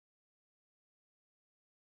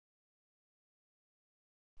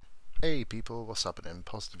Hey people, what's happening?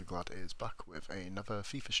 Positively Glad is back with another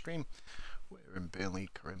FIFA stream. We're in Burnley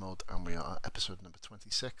career mode and we are at episode number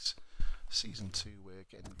 26. Season 2, we're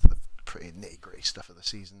getting into the pretty nitty-gritty stuff of the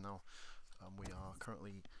season now. We are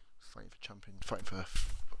currently fighting for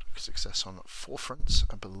success on 4 fronts,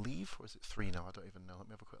 I believe, or is it 3 now? I don't even know. Let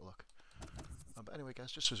me have a quick look. But anyway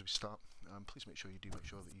guys, just as we start, please make sure that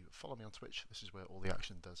you follow me on Twitch. This is where all the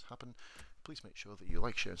action does happen. Please make sure that you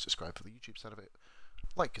like, share and subscribe for the YouTube side of it.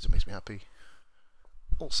 Like, because it makes me happy.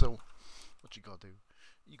 Also, what you gotta do,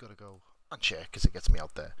 you gotta go and share because it gets me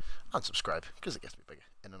out there, and subscribe because it gets me bigger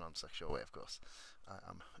in a non-sexual way, of course. I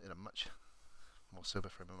am in a much more sober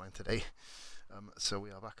frame of mind today. So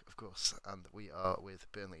we are back, of course, and we are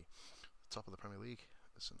with Burnley, top of the Premier League.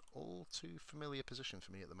 It's an all too familiar position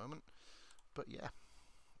for me at the moment, but yeah.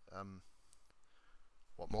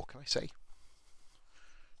 What more can I say?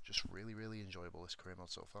 Just really enjoyable, this career mode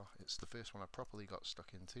so far. It's the first one I properly got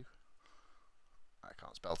stuck into. I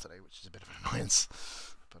can't spell today, which is a bit of an annoyance.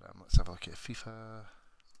 But let's have a look at FIFA.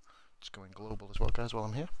 Just going global as well, guys, while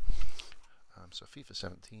I'm here. So FIFA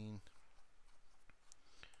 17.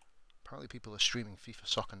 Apparently people are streaming FIFA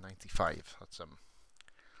Soccer 95. That's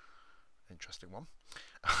interesting one.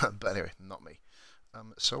 But anyway, not me.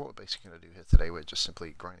 So what we're basically going to do here today, we're just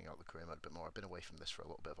simply grinding out the career mode a bit more. I've been away from this for a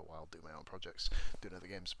little bit of a while, doing my own projects, doing other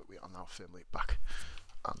games, but we are now firmly back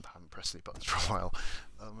and haven't pressed any buttons for a while.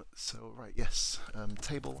 So right, yes,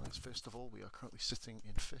 table-wise, first of all, we are currently sitting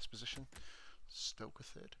in 1st position, Stoke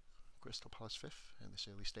 3rd, Crystal Palace 5th in this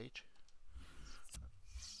early stage.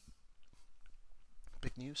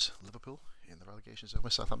 Big news, Liverpool in the relegation zone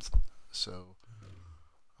with Southampton. So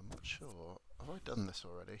I'm not sure, have I done this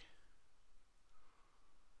already?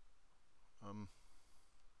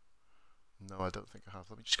 No, I don't think I have.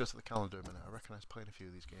 Let me just go to the calendar a minute. I recognise playing a few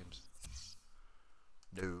of these games.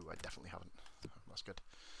 No, I definitely haven't. That's good.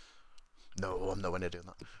 No, I'm nowhere near doing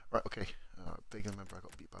that. Right, okay. Vaguely remember I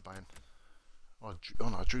got beat by Bayern. Oh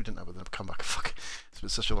no, I drew, didn't I? But then I've come back. Fuck. It's been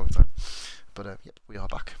such a long time. But yep, we are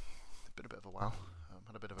back. Been a bit of a while.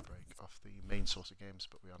 Had a bit of a break off the main source of games,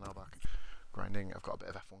 but we are now back grinding. I've got a bit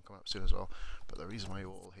of F1 coming up soon as well. But the reason why you're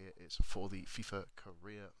all here is for the FIFA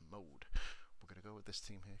career mode. We're going to go with this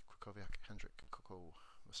team here: Krychowiak, Hendrick, Coco,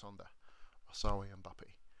 Masonda, Osawe,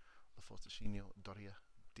 Mbappe, Lafortesino, Doria,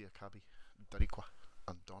 Diakabi, Darikwa,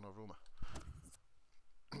 and Donnarumma.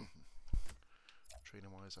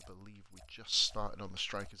 Training wise, I believe we just started on the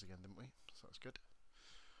strikers again, didn't we? So that's good.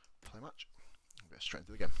 Play match. We'll get straight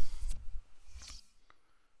into the game.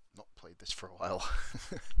 Not played this for a while.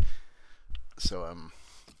 So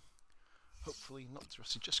hopefully not too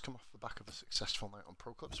rusty. Just come off the back of a successful night on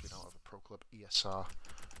Pro Clubs. We now have a Pro Club ESR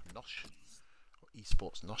Nosh, or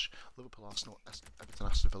Esports Nosh. Liverpool, Arsenal, Everton,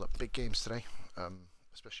 Aston Villa. Big games today,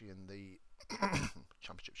 especially in the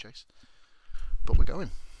Championship chase. But we're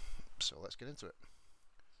going, so let's get into it.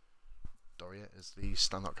 Doria is the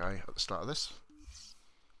standout guy at the start of this.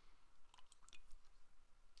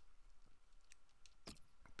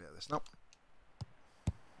 Bit of this now.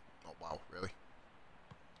 Oh wow, really?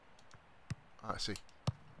 Ah, I see.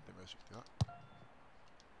 Didn't realise you could do that.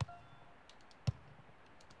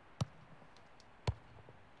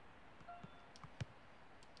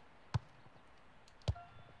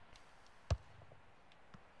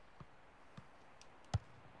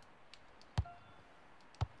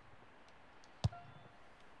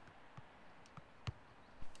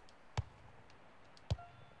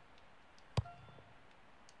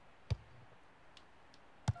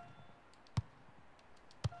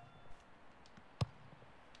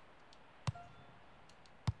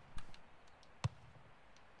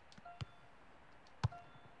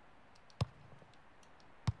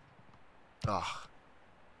 Ah,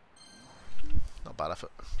 not bad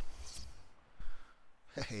effort.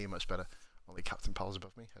 Hey, much better. Only Captain Pals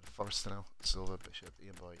above me. Head of Forrester now. Silver, Bishop,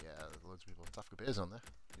 Ian Boy. Yeah, loads of people with Tafka Beers on there.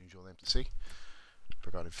 The usual name to see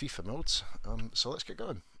regarding FIFA modes. So let's get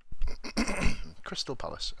going. Crystal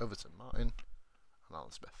Palace, Overton, Martin, and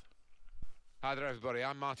Alan Smith. Hi there, everybody.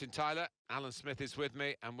 I'm Martin Tyler. Alan Smith is with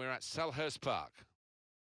me, and we're at Selhurst Park.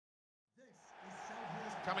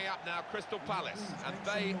 Coming up now, Crystal Palace, and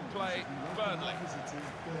they play Burnley. And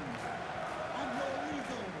your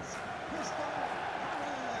Eagles, Crystal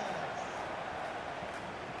Palace.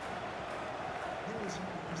 Here is your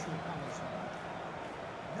Crystal Palace side.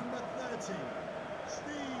 Number 30,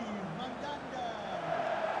 Steve Mandanda.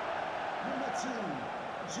 Number 2,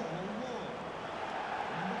 Joel Ward.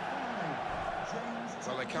 Number 5, James.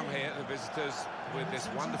 Well, they come here, the visitors, with this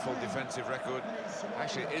wonderful defensive record.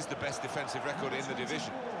 Actually, it is the best defensive record in the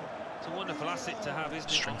division. It's a wonderful asset to have, isn't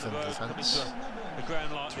it, on the Strengthen road, defence. coming to a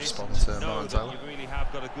ground like To this, respond and to to know Balon that Tyler. you really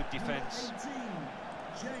have got a good defence. 18,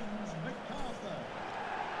 James MacArthur.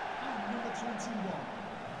 And number 21,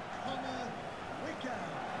 Connor Wickham.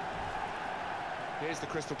 Here's the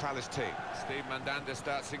Crystal Palace team. Steve Mandanda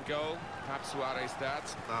starts in goal. Pab Suarez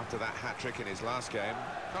starts after that hat-trick in his last game.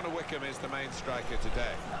 Connor Wickham is the main striker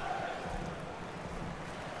today.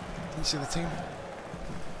 Can you see the team?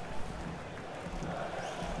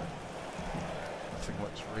 Nothing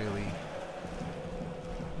looks really...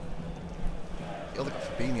 Oh, they got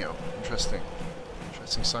Fabinho. Interesting.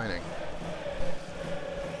 Interesting signing.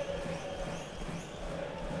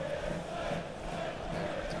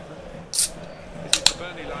 This is the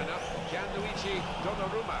Burnley lineup. Gianluigi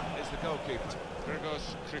Donnarumma is the goalkeeper.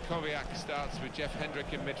 Grzegorz Krychowiak starts with Jeff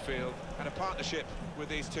Hendrick in midfield, and a partnership with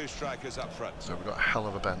these two strikers up front. So we've got a hell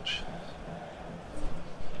of a bench.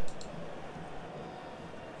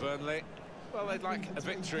 Burnley, well, they'd like a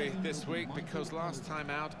victory this week because last time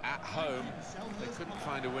out at home they couldn't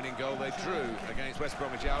find a winning goal. They drew against West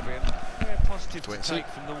Bromwich Albion. Very positive Wait and to see. take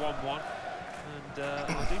from the 1-1, and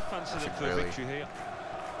I do fancy them for a really- victory here.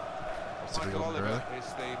 Michael Oliver is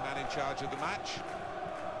the man in charge of the match.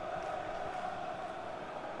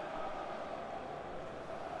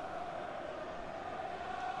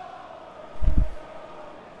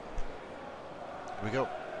 Here we go.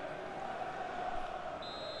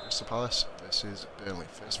 Crystal Palace versus Burnley.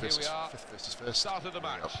 First Here we versus are. fifth versus first. Start of the Here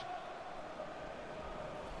we go. match.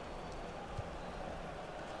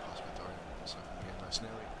 Pass with Dorian, so I can get nice and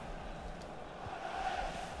early.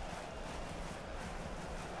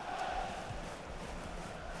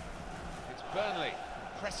 It's Burnley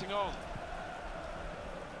pressing on.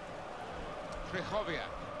 Krychowiak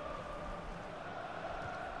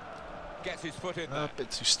gets his foot in A there.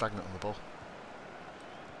 bit too stagnant on the ball.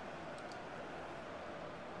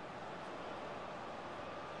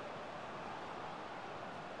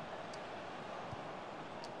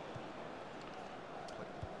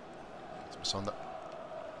 On that,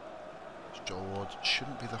 Joel Ward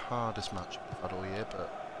shouldn't be the hardest match we've had all year,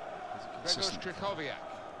 but he's a Grzegorz consistent. Krychowiak.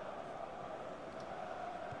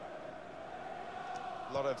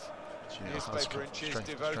 A lot of You know, newspaper inches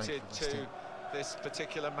devoted to this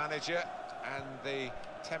particular manager and the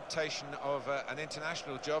temptation of an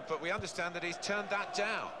international job, but we understand that he's turned that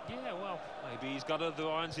down. Yeah, well, maybe he's got other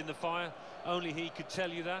irons in the fire. Only he could tell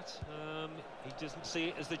you that. He doesn't see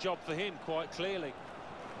it as the job for him, quite clearly.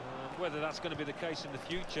 Whether that's going to be the case in the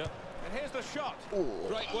future. And here's the shot. Oh,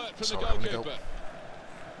 Great work from sorry, the I'm gonna goalkeeper. go.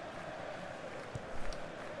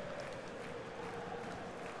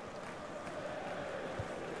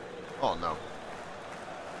 Oh no!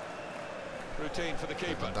 Routine for the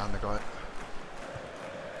keeper. Down the guy.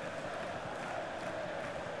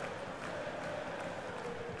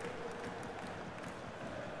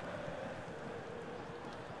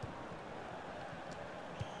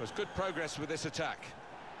 There's good progress with this attack.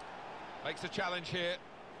 Makes a challenge here,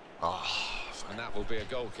 Oh, and that will be a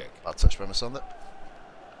goal kick. bad touch by Masonda.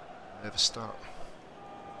 Never start.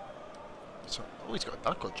 So, oh, he's got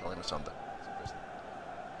that good Johnny Masonda.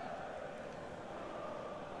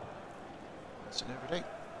 That's it every day.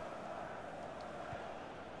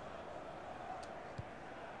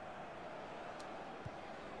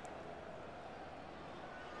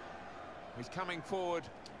 He's coming forward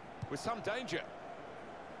with some danger.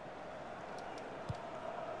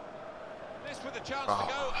 This with a chance to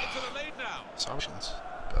go into the lead now. Options,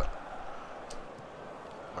 but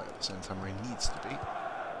right at the same time where he needs to be.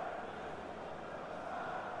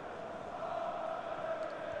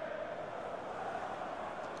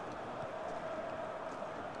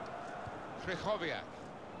 Krychowiak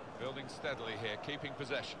building steadily here, keeping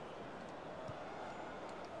possession.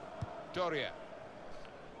 Doria.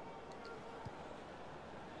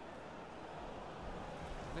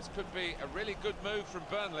 This could be a really good move from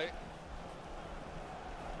Burnley.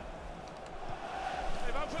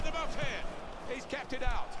 They've opened them up here. He's kept it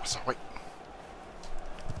out. Sorry, wait.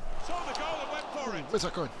 Saw the goal and went for it. Where's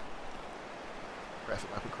that going? Great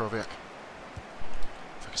effort by Kroviak.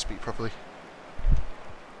 If I can speak properly.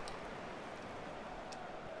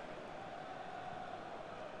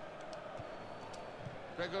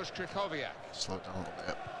 Grzegorz Krychowiak. Slow it down a little bit.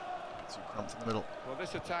 A bit too cramped in the middle. Well,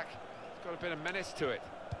 this attack has got a bit of menace to it.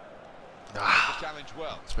 Ah, The challenge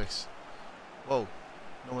well. space. Whoa,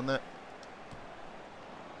 no one there.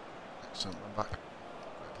 Excellent, run back.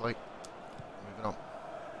 Great play. Moving on.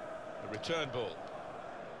 The return ball.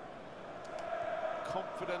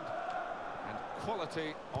 Confident and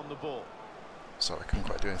quality on the ball. Sorry, I couldn't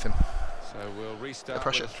quite do anything. So we'll Bit restart of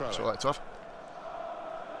pressure, with a throw. that's what I like to have.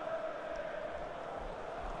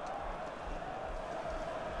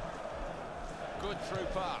 Good through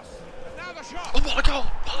pass. And now the shot. Oh, what a goal!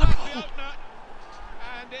 What a That's goal! the opener.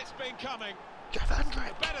 And it's been coming. Jeff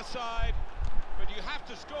Hendrick. The better side, but you have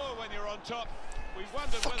to score when you're on top. We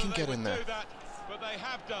wondered Fucking whether get they in would there. do that, but they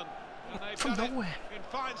have done. And they've From done nowhere. it in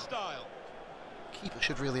fine style. Keeper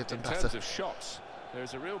should really have done In better. terms of shots,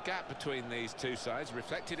 there's a real gap between these two sides,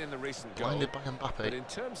 reflected in the recent goal. Blinded by Mbappe. But in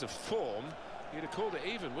terms of form, you'd have called it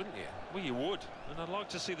even, wouldn't you? Well, you would, and I'd like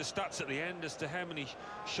to see the stats at the end as to how many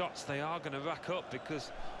shots they are going to rack up,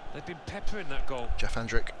 because they've been peppering that goal. Jeff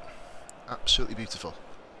Hendrick, absolutely beautiful.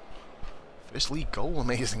 First league goal,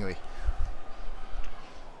 amazingly.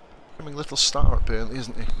 Becoming a little star at Burnley,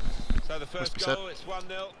 isn't he? So the first goal, it's 1-0.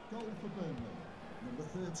 Goal for Burnley. Number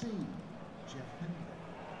 13, Jeff Hendrick.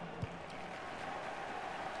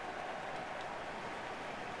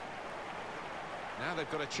 Now they've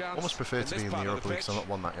got a chance. Almost prefer to be in the Europa League, because I've not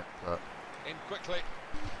won that yet. But in quickly.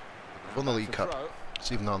 I've won the League Cup, Throw.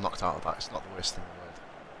 so even though I'm knocked out of that, it's not the worst thing in the world.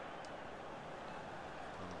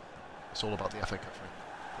 It's all about the FA Cup for me,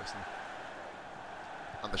 personally.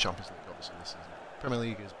 And the Champions League, obviously, this season. Premier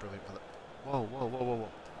League is brilliant for that. Whoa, whoa, whoa, whoa, whoa.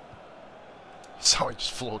 Sorry,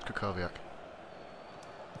 just floored Kukoviak.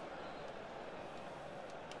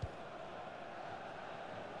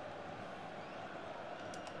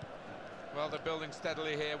 Well, they're building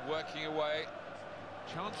steadily here, working away.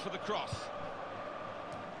 Chance for the cross.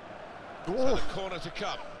 And Oh. the corner to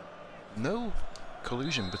come. No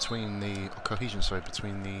collusion between the... Or cohesion, sorry,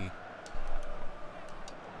 between the...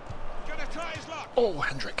 Gonna try his luck. Oh,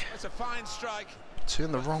 Hendrick. It's a fine strike.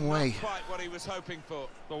 Turned the wrong way. Not quite what he was hoping for.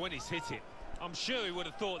 But when he's hit it, I'm sure he would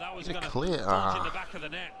have thought that was Is it going to clear? punch in the back of the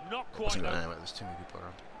net. Not quite. Wasn't going though. anywhere, there's too many people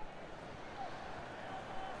around.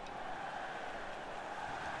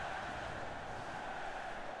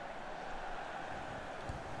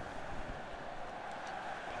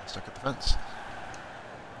 Stuck at the fence.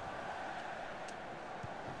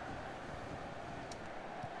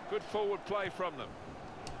 Good forward play from them.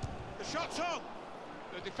 The shot's on.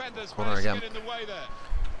 The defenders Corner managed to again. get in the way there.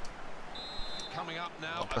 Coming up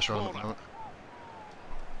now. Pressure a on at the corner. moment.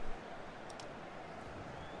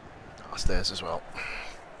 That's theirs as well.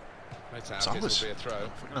 It's It's out. ours. This will be a throw.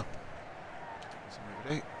 No.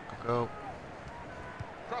 Go.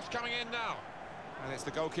 Cross coming in now. And it's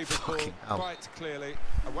the goalkeeper's ball, Fucking hell. quite clearly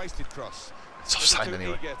a wasted cross. It's offside Too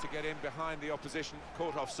anyway. eager to get in behind the opposition,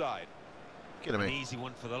 caught offside. Get him An in. easy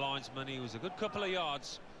one for the linesman. He was a good couple of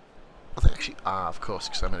yards. I think actually... of course,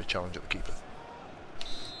 because I made a challenge at the keeper.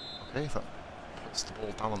 Okay, that puts the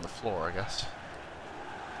ball down on the floor, I guess.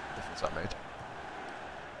 What difference that made.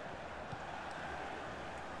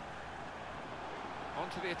 On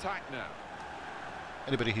to the attack now.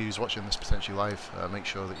 Anybody who's watching this potentially live, make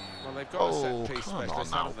sure that you... Well, they've got a set piece come on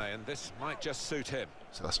specialist, now. haven't they? And this might just suit him.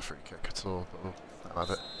 So that's a free kick at all, but I'll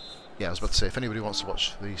have it. Yeah, I was about to say, if anybody wants to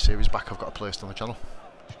watch the series back, I've got a playlist on the channel.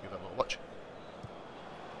 You should give that a little watch.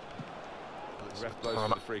 The ref blows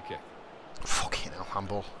for the free kick. Fucking hell,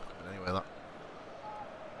 handball. Anyway, that.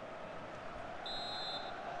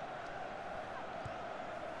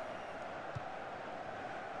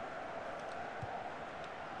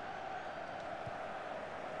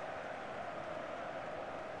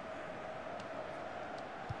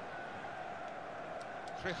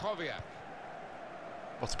 Krychowiak.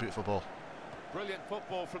 What a beautiful ball. Brilliant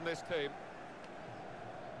football from this team.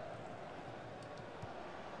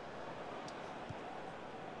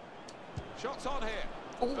 Shots on here.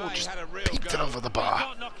 Oh, They just had a real peeked it go. over the You bar.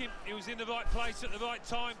 can't knock him. He was in the right place at the right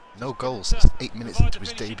time. No goals Couldn't, since 8 minutes provide into the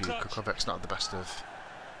his finishing debut. touch. Kukoviak's not had the best of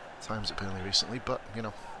times at Burnley recently, but, you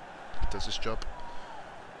know, he does his job.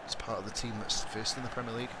 He's part of the team that's first in the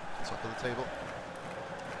Premier League, top of the table.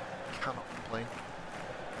 Cannot complain.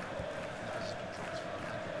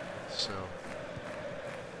 So,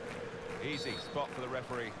 Easy spot for the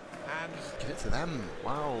referee. And give it to them.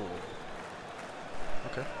 Wow.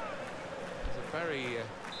 Okay. it was a very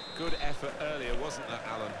good effort earlier, wasn't there,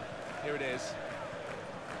 Alan? Here it is.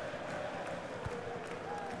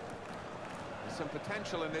 There's some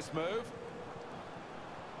potential in this move.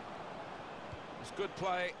 It's good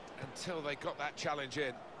play until they got that challenge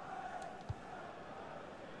in.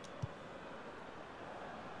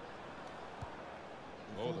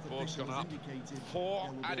 Oh, the ball's gone up. 4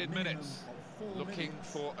 added minutes. Looking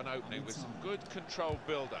for an opening with some good controlled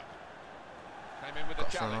build-up. Came in with a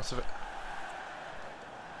Got thrown challenge. out of it.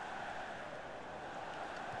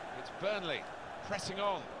 It's Burnley pressing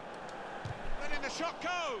on. Letting the shot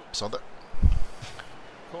go. Saw that.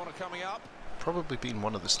 Corner coming up. Probably been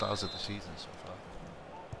one of the stars of the season so far.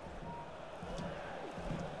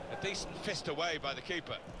 A decent fist away by the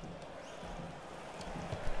keeper.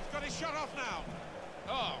 He's got his shot off now.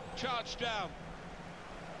 Oh, charged down.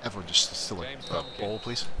 Everyone just still like James ball,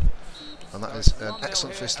 please. And that So is it's an 1-0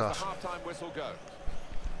 excellent here first as half. the half-time whistle goes.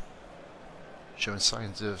 Showing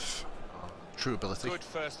signs of true ability. Good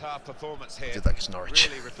first half performance here. Did that against Norwich.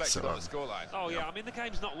 Really reflected So, on the scoreline. Oh yeah, I mean the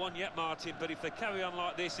game's not won yet, Martin, but if they carry on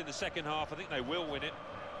like this in the second half, I think they will win it.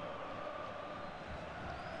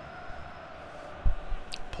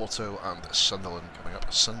 Porto and Sunderland coming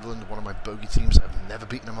up. Sunderland, one of my bogey teams. I've never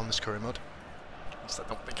beaten them on this career mode. At least I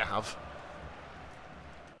don't think I have.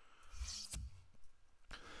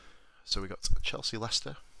 So we got Chelsea,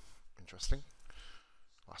 Leicester. Interesting.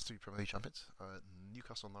 Last three Premier League champions.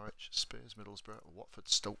 Newcastle, Norwich, Spurs, Middlesbrough, Watford,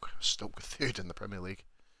 Stoke. Stoke third in the Premier League.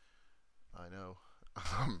 I know.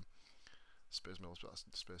 Spurs, Middlesbrough,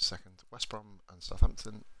 Spurs second. West Brom and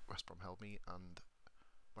Southampton. West Brom held me, and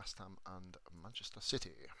West Ham and Manchester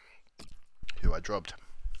City, who I dropped.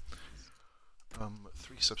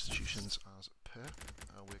 3 substitutions as per.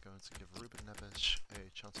 We're going to give Ruben Neves a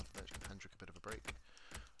chance off the bench, give Hendrick a bit of a break.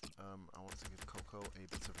 I want to give Coco a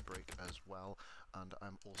bit of a break as well, and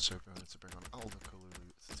I'm also going to bring on Aldo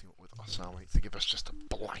Kalulu to team up with Osawi to give us just a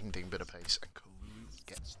blinding bit of pace, and Kalulu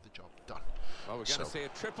gets the job done. Well, we're going to see a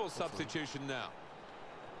triple substitution now.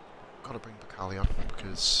 Got to bring Bakali on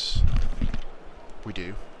because we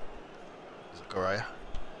do. Is it Goraya?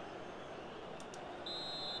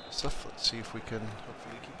 Stuff. Let's see if we can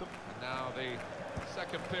hopefully keep them. And now the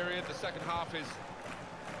second period, the second half is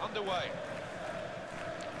underway.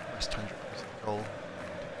 West Hendrick was the goal.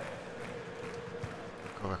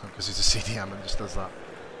 Go back on because he's a CDM and just does that.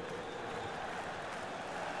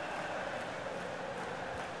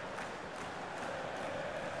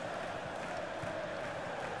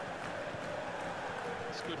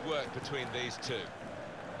 It's good work between these two.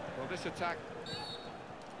 Well, this attack,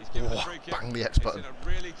 he's given the free kick. Bang the X He's button. in a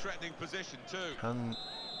really threatening position too. Can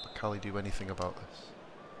Bakali do anything about this?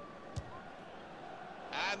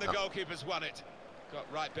 And the goalkeeper's won it.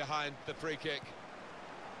 Got right behind the free kick.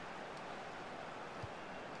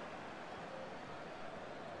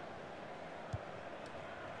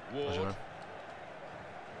 Ward.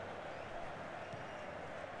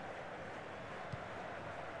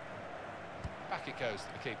 Back it goes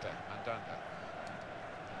to the keeper, Mandanda.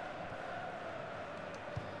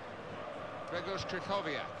 Grzegorz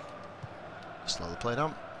Krychowiak. Slow the play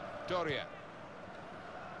down. Doria.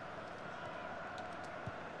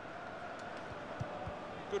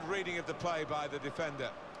 Good reading of the play by the defender.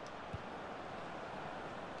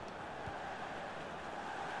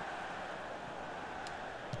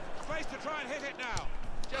 Space to try and hit it now.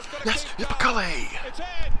 Just got to Yes, keep it's calm. Bakali! It's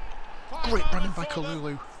in. Great Five running by for them.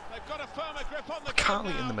 Kalulu. They've got a firmer grip on the Bakali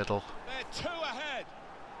game in the now. middle. They're 2 ahead.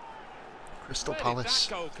 Crystal Where did that Palace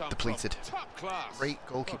goal come depleted. from? Top class. Great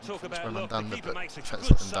Well, goalkeeping talk performance about by luck, the Mandanda, keeper but makes a defence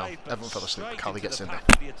good let them down. save, but Everyone fell asleep. straight Bakali into gets the in there. path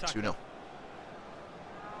of the attacker. 2-0.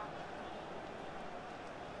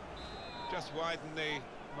 Just widen the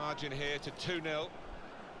margin here to 2-0. That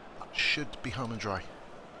should be home and dry.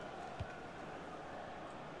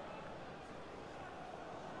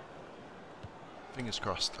 Fingers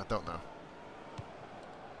crossed, I don't know.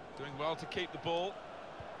 Doing well to keep the ball.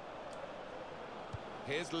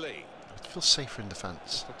 Here's Lee. I feel safer in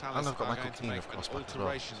defence. Crystal Palace And I've got are Michael going to Keane, make of course, an back as well.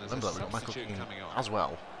 alteration as a Remember that, we've got Michael substitute Keane coming on. as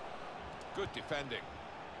well. Good defending.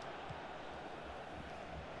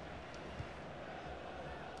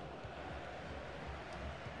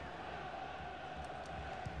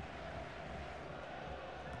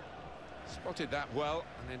 Spotted that well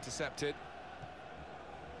and intercepted.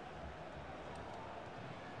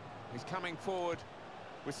 He's coming forward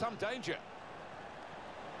with some danger.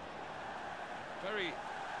 Very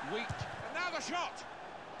weak. And now the shot!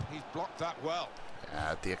 He's blocked that well.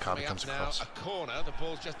 Yeah, Diakami Coming comes up now, across. a corner. The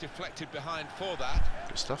ball's just deflected behind for that.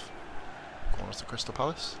 Good stuff. Corners to Crystal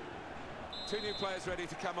Palace. 2 new players ready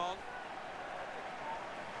to come on.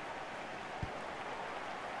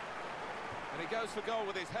 And he goes for goal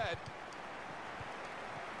with his head.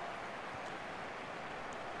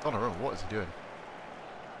 Donnarumma, what is he doing?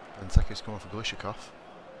 Benteke's coming for Glishikov.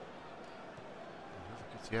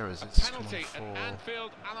 Gutierrez is coming Penalty for... at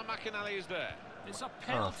Anfield. Alan McInally is there. It's a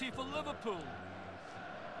penalty for Liverpool.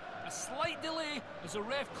 A slight delay as the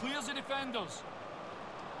ref clears the defenders.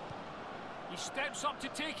 He steps up to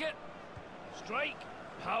take it. Strike.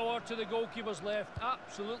 Power to the goalkeeper's left.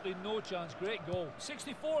 Absolutely no chance. Great goal.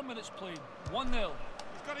 64 minutes played. 1-0.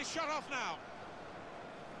 He's got his shot off now.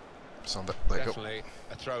 Sander, there you go. Definitely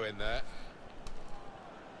a throw in there.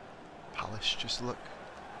 Palace just look,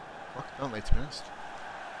 don't they, to be honest?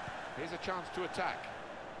 Here's a chance to attack.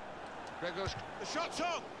 Grzegorz, the shot's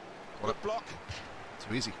on. What Good block.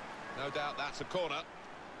 Too easy. No doubt that's a corner.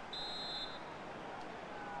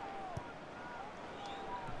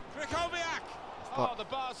 Oh, the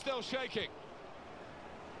bar's still shaking.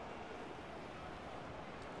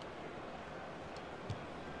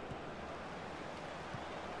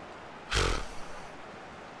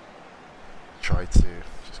 Tried to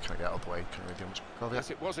just kind of get out of the way, couldn't really do much.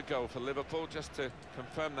 Yes, it was a goal for Liverpool, just to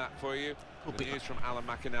confirm that for you. Could The be. news from Alan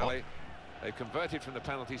McInally. They've converted from the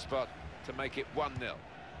penalty spot to make it 1-0.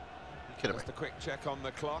 Kidding me. Just a quick check on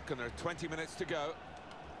the clock, and there are 20 minutes to go.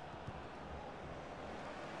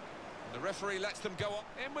 The referee lets them go up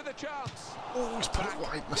in with a chance. Oh, he's put it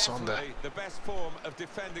wide, Masonda. Definitely the best form of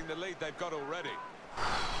defending the lead they've got already.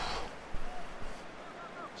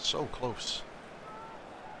 So close.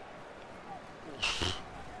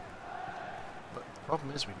 But the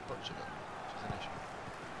problem is we butchered it, which is an issue.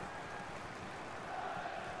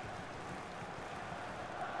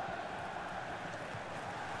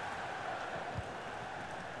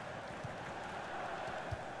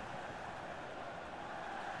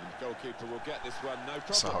 The goalkeeper will get this one, no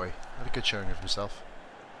problem. Sorry, had a good showing of himself.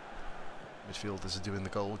 Midfielders are doing the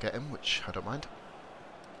goal, get him, which I don't mind.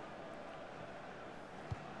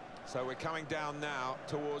 So we're coming down now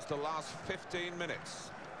towards the last 15 minutes.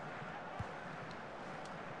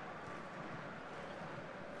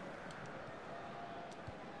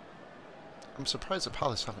 I'm surprised that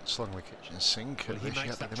Palace haven't slung the kitchen sink Well, at he least makes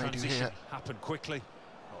yet, that but they may do transition here. happen quickly.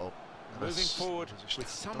 Oh, Moving forward with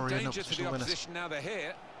some danger to the opposition now they're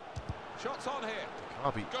here. Shots on here.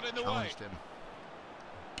 Carby Got in the way. challenged him.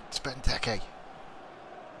 It's Benteke.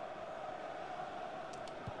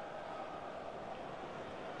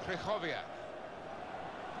 Krychowiak.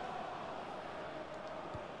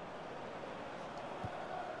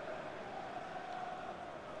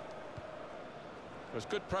 There's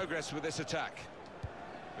good progress with this attack.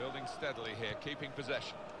 Building steadily here, keeping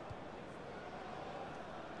possession.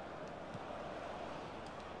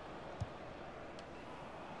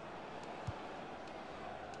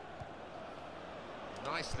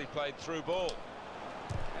 Nicely played through ball.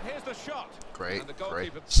 And here's the shot. Great, and the goalkeeper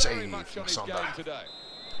great very save much from on his game Sonda. today.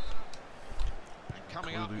 And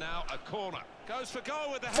coming up now, a corner. Goes for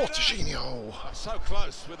goal with the header. Fortissimo! So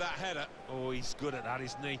close with that header. Oh, he's good at that,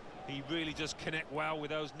 isn't he? He really does connect well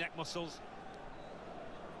with those neck muscles.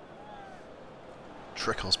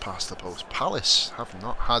 Trickles past the post. Palace have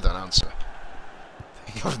not had an answer.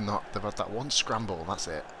 They have not. They've had that one scramble, that's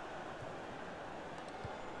it.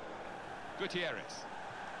 Gutierrez.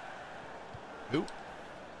 Who? He's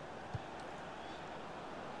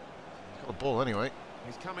got a ball anyway.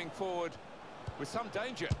 He's coming forward with some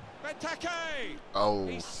danger. Benteke! Oh,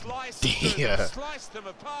 He sliced dear. them, sliced them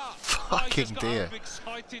apart. Fucking just got dear.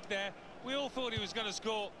 excited there. We all thought he was going to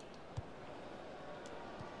score.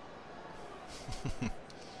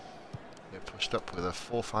 Get pushed up with a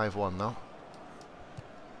 4-5-1 now.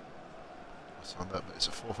 It's not that, but it's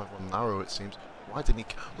a 4-5-1 narrow, it seems. Why didn't he?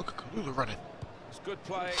 Look at Kalula running. It's good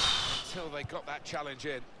play until they got that challenge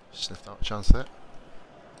in. Sniffed out a chance there.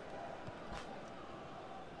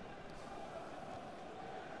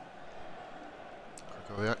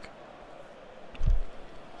 Krychowiak.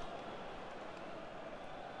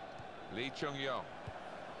 Lee Chung-yong.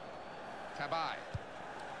 Tabai.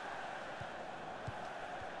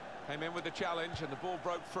 Came in with the challenge and the ball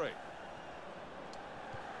broke free.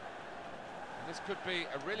 And this could be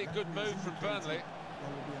a really good move from Burnley. There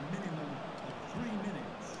will be a minimum of 3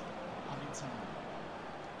 minutes added time.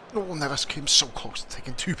 No one never came so close to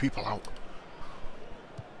taking 2 people out.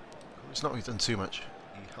 It's not really done too much.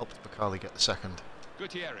 He helped Bakali get the second.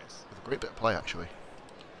 Gutierrez. With a great bit of play, actually.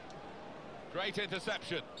 Great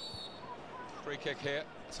interception. Free kick here.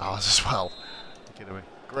 It's ours as well. Get away.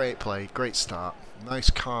 Great play, great start. Nice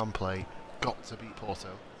calm play. Got to beat Porto.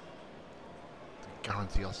 To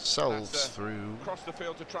guarantee ourselves through. Across the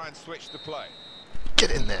field to try and switch the play.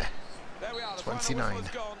 Get in there. There we are. The 29 final whistle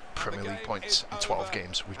has gone, and Premier the League game points is in 12 over,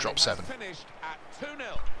 games. We've and dropped it has 7. Finished at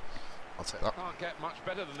 2-0. I'll take that. Can't get much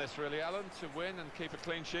better than this, really, Alan, to win and keep a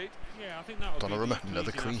clean sheet. Yeah, I think that would be Donnarumma, the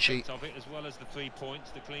another pleasing clean aspect sheet. of it, as well as the 3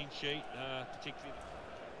 points, the clean sheet, particularly.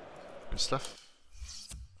 Good stuff.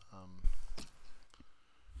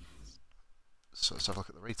 So let's have a look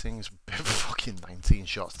at the ratings. Fucking 19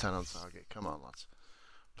 shots, 10 on target. Come on, lads.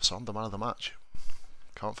 Son, the man of the match.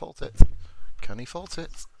 Can't fault it. Can he fault it?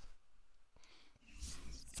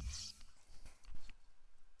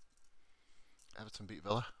 Everton beat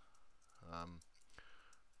Villa.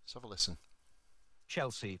 Let's have a listen.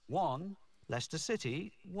 Chelsea 1, Leicester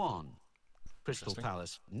City 1, Crystal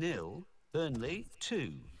Palace 0, Burnley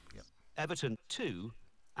 2, Yep. Everton 2,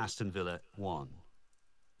 Aston Villa 1,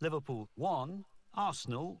 Liverpool 1,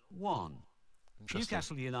 Arsenal 1,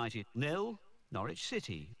 Newcastle United 0, Norwich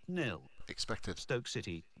City 0, Expected. Stoke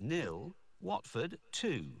City 0, Watford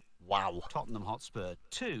 2. Wow. Tottenham Hotspur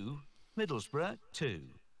 2. Middlesbrough 2.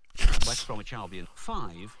 West Bromwich Albion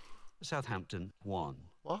 5. Southampton 1.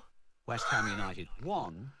 What? West Ham United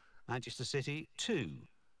 1. Manchester City 2.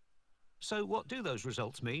 So what do those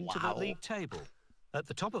results mean to the Wow. league table? At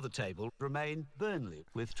the top of the table remain Burnley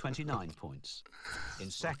with 29 points. In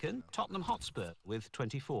second, Tottenham Hotspur with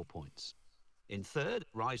 24 points. In third,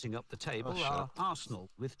 rising up the table are Arsenal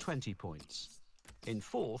with 20 points. In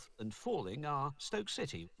fourth and falling are Stoke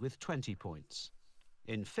City with 20 points.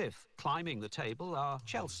 In fifth, climbing the table are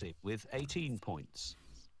Chelsea with 18 points.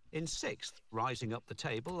 In sixth, rising up the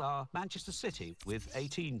table are Manchester City with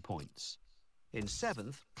 18 points. In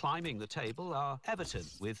seventh, climbing the table are Everton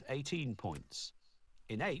with 18 points.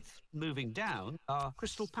 In eighth, moving down, are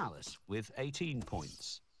Crystal Palace with 18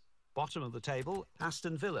 points. Bottom of the table,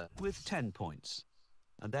 Aston Villa with 10 points.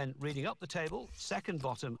 And then reading up the table, second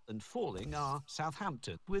bottom and falling are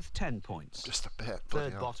Southampton with 10 points. Just a bit.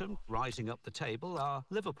 Third bottom, rising up the table, are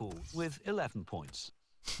Liverpool with 11 points.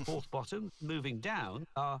 Fourth bottom, moving down,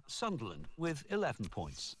 are Sunderland with 11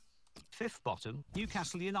 points. Fifth bottom,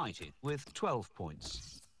 Newcastle United with 12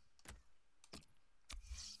 points.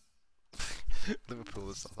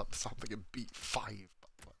 Liverpool is something getting beat 5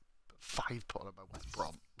 Tottenham by West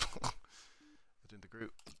Brom. They're in the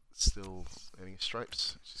group, still earning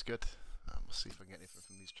stripes, which is good. We'll see if I can get anything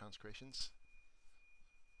from these chance creations.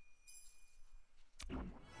 Yeah,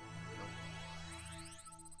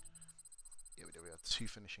 we do. We had 2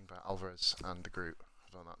 finishing by Alvarez and the group.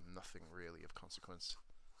 Other than that, nothing really of consequence.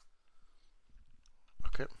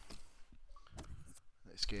 Okay.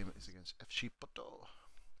 Next game is against FC Porto.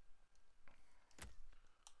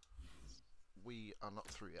 We are not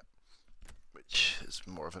through yet, which is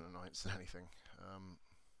more of an annoyance than anything.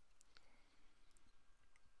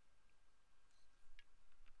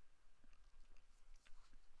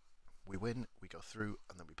 We win, we go through,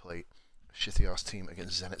 and then we play a shitty ass team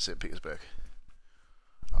against Zenit St. Petersburg.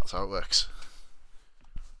 That's how it works.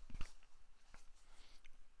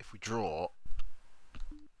 If we draw,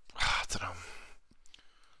 I don't know.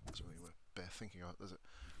 Doesn't really bear thinking about, does it?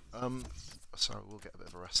 So we'll get a bit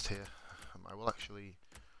of a rest here. I will actually,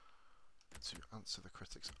 to answer the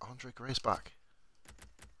critics, Andre Gray's back.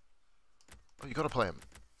 Oh, you got to play him.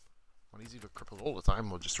 Well, he's either crippled all the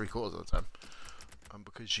time or just 3/4 of the time.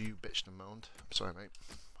 Because you bitched and moaned. I'm sorry, mate.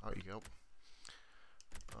 Out you go.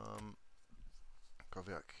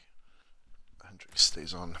 Goviak. Hendrick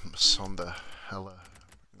stays on. Masonda. Hella.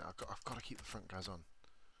 No, I've got to keep the front guys on.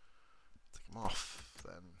 Take him off,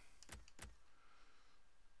 then.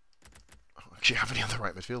 I don't actually have any other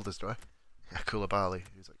right midfielders, do I? Yeah, Koulibaly,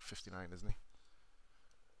 he's like 59, isn't he?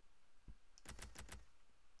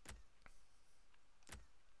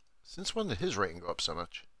 Since when did his rating go up so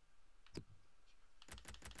much?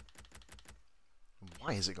 And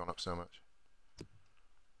why has it gone up so much?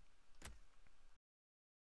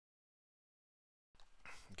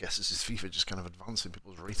 I guess this is FIFA just kind of advancing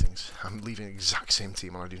people's ratings. I'm leaving the exact same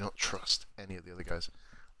team and I do not trust any of the other guys.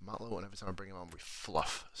 Matlow, and every time I bring him on, we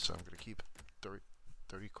fluff. So I'm going to keep 30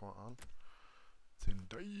 on.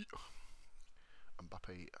 Tindai.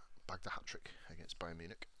 Mbappe bagged a hat-trick against Bayern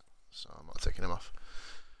Munich, so I'm not taking him off.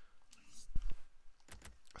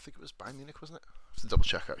 I think it was Bayern Munich, wasn't it? I have to double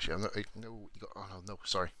check actually. I'm not, no, you got. Oh no,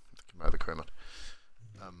 sorry. I'm thinking about the career mode.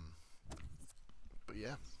 But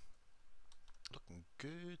yeah, looking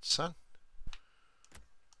good, son.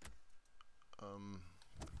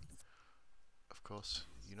 Of course,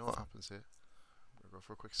 you know what happens here. I'm gonna go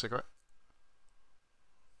for a quick cigarette.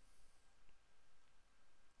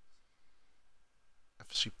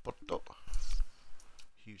 FC Porto.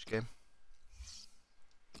 Huge game.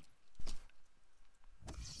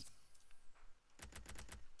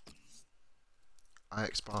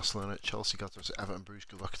 Ajax, Barcelona, Chelsea, got to Everton, Bruges.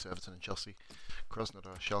 Good luck to Everton and Chelsea.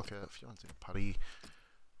 Krasnodar, Schalke, Fiorentina, Paris,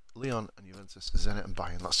 Lyon and Juventus, Zenit and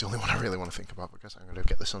Bayern. That's the only one I really want to think about because I'm going to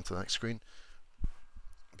get this onto the next screen.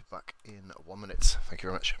 I'll be back in 1 minute. Thank you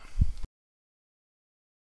very much.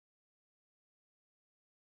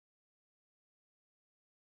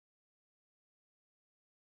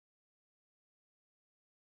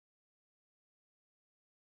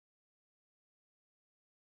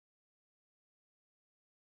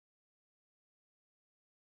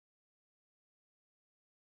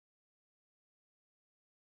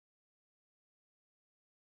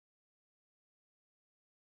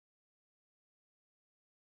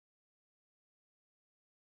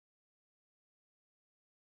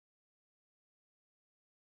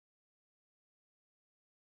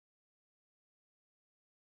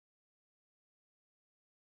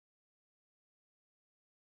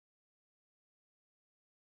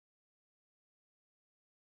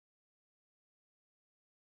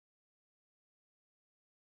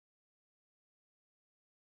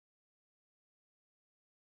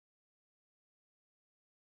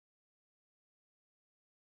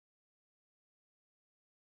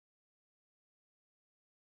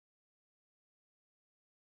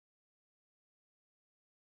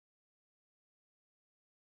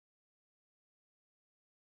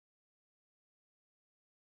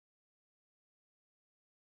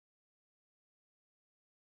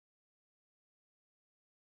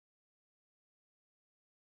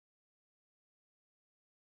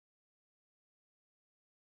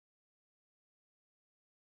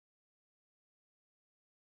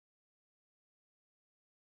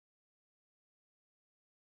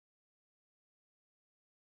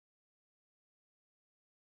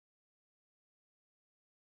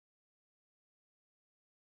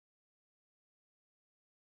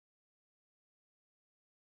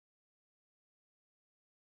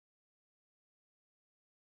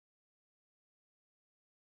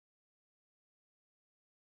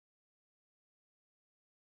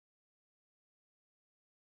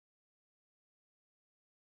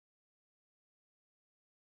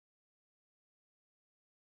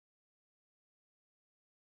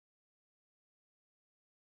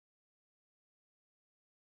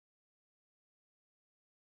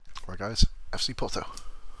 Right, guys. FC Porto.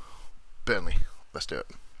 Burnley. Let's do it.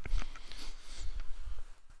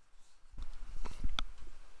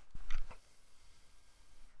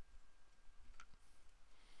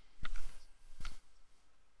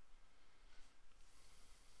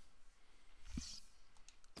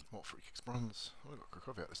 More free kicks, bronze. Oh, we've got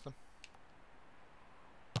Krakowiak this time.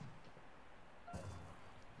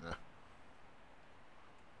 Yeah.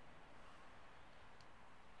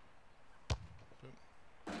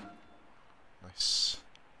 Boom. Nice.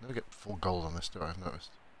 Never get full gold on this, do I? I've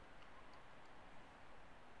noticed.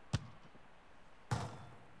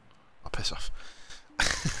 I'll piss off.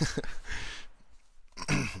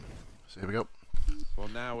 So here we go. Well,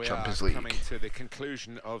 now we Champions are League. coming to the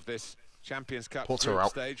conclusion of this Champions Cup Porto group out.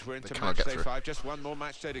 stage. We're They into cannot match get day through. 5. Just one more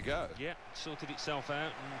match day to go. Yeah, sorted itself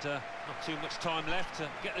out, and not too much time left to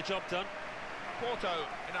get the job done. Porto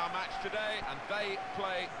in our match today, and they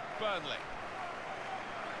play Burnley.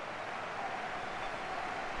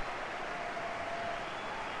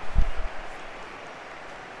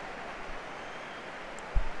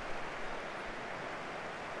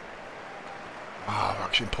 Ah, we're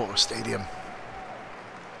actually in Porto Stadium.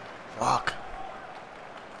 Fuck.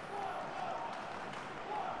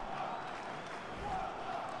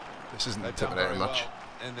 This isn't They've done very intimidating much.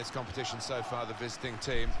 well in this competition so far, the visiting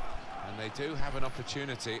team, and they do have an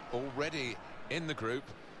opportunity already in the group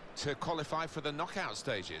to qualify for the knockout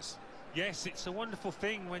stages. Yes, it's a wonderful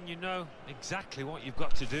thing when you know exactly what you've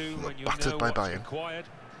got to do, when you battered know by what's Bayern. required.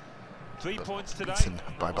 3 points today, beaten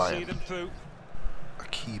by we'll see Bayern. them through. A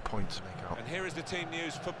key point to make out. And here is the team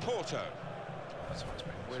news for Porto,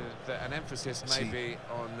 with an emphasis See. maybe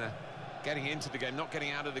on getting into the game, not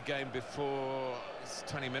getting out of the game before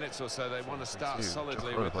 20 minutes or so. They want to start Two. solidly Just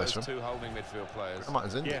with those replace two holding midfield players.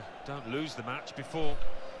 Martin's in. Yeah, don't lose the match before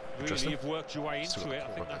really Interesting. you've worked your way Still into got it. I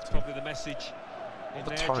think forward that's back, probably the message in The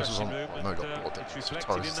their Torres was dressing on. room, Well, no, and got blocked. it's So reflected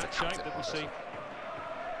Torres in is that the shape captain, that we see.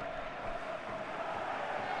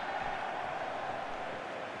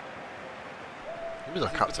 He was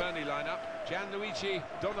our This is the captain. Burnley lineup. Gianluigi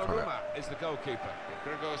Donnarumma is the goalkeeper.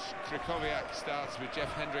 Grzegorz Krychowiak starts with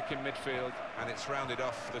Jeff Hendrick in midfield, and it's rounded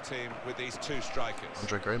off the team with these two strikers.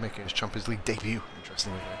 Andre Gray making his Champions League debut.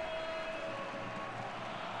 Interestingly.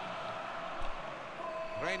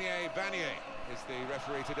 Rainier Vanier is the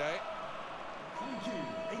referee today. Thank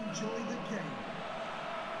you. Enjoy the game.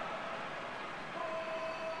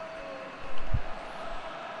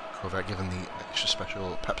 Krakowiak given the extra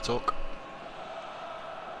special pep talk.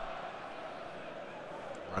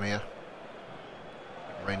 Rania.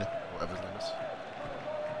 Rainer, whatever his name is.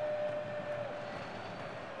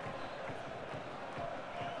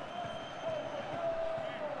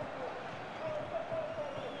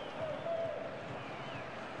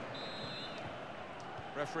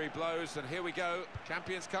 Referee blows, and here we go.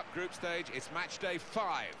 Champions Cup group stage. It's match day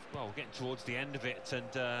 5. Well, we're getting towards the end of it,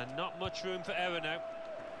 and not much room for error now.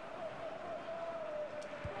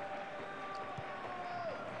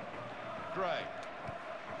 Gray.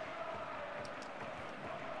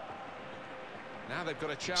 Now they've got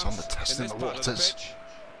a chance Sonder in testing this the part of the waters. pitch.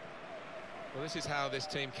 Well, this is how this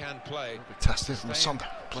team can play. Big test in the Stay Sonder.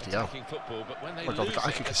 Bloody hell. attacking football, but when they Oh my God, lose the guy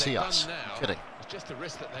it, could as see they've us. done now, Kidding. it's just a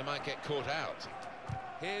risk that they might get caught out.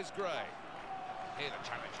 Here's Gray. Here the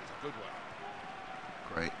challenge is a good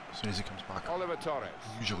one. Great. As soon as he comes back, Oliver Torres.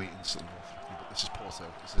 usually instantly more threatening, but this is Porto.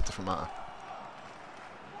 This is a different matter.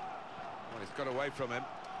 Well, he's got away from him.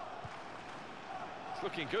 It's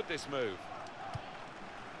looking good, this move.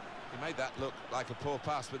 He made that look like a poor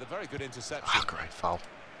pass with a very good interception. Ah, great foul.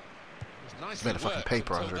 It was He's made a fucking worked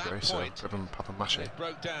paper, until Andre Gray, that so point. grab him, Papa Mache. It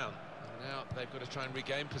broke down. And now they've got to try and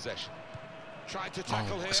regain possession. Tried to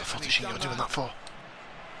tackle here. It's a and faulty he's shit done you're doing that for.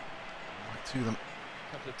 Right to them.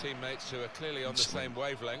 A couple of teammates who are clearly on the Instantly. same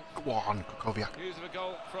wavelength. Go on, Krakowiak. News of a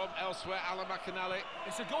goal from elsewhere, Alan McAnally.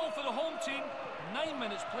 It's a goal for the home team. 9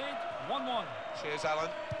 minutes played, 1-1. Cheers, Alan.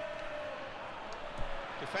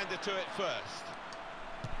 Defender to it first.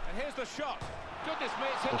 And here's the shot. Goodness me,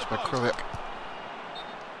 it's hit Forced the by post. Krakowiak.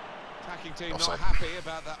 Attacking team Offside. not happy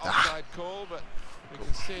about that offside call, but we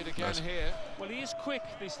can see it again Nice. here. Well, he is quick,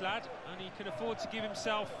 this lad, and he can afford to give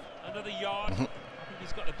himself another yard. Mm-hmm. I think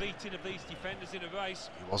he's got the beating of these defenders in a race.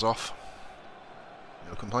 He was off.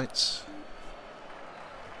 No complaints.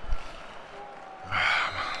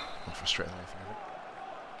 Not frustrating or anything, I think.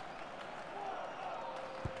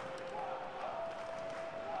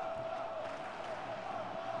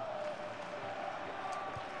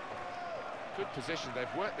 Good position. They've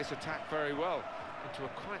worked this attack very well into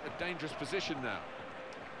quite a dangerous position now.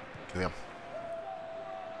 Killian.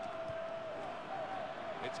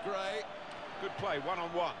 It's Gray. Good play,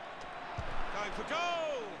 one-on-one. Going for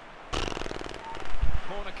goal!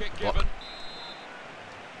 kick block. given.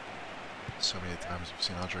 So many times we've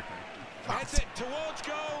seen Hendrick. Heads it towards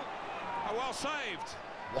goal. Oh, well saved.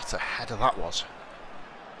 What a header that was.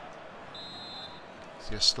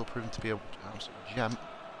 So he's still proven to be a absolute gem.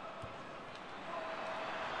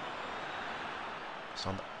 It's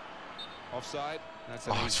on the Offside. That's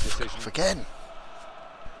an oh, easy it's decision. off again.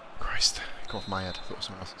 Christ, it came off my head. I thought it was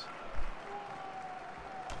someone else's.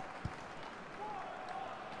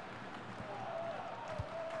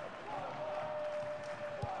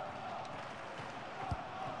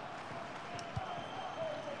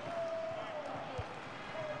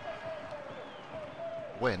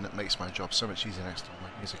 Win makes my job so much easier next time.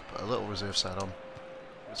 Like music, put a little reserve side on.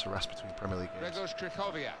 It's a rest between Premier League games. Grzegorz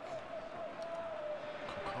Krychowiak.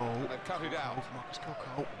 Coco. They've cut it out. Marcus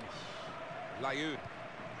Coco. Layun.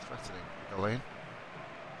 Threatening. Balon.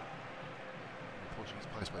 Portuguese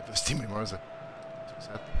players play for this team anymore, is it? That's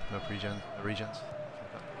what I said. No pre-gen, no regens.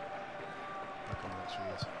 Back on the next few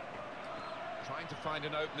years. Trying to find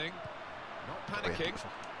an opening. Not Oh, yeah, panicking. beautiful.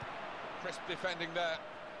 Crisp defending there.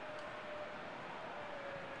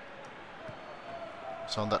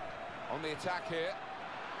 Sonda. On the attack here.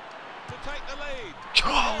 To take the lead.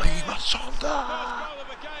 Charlie First Masonda! goal of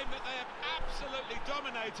a game that they have absolutely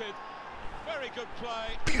dominated. Very good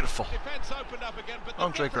play. Beautiful. Defence opened up again, but the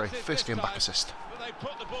Andre Gray, difference is first this game back time assist. that they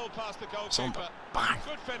put the ball past the goalkeeper. Sonda. Bang!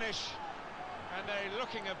 Good finish. And they're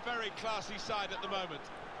looking a very classy side at the moment.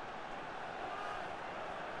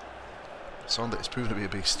 Sonda is proven to be a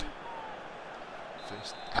beast.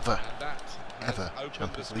 First ever And that has Ever opened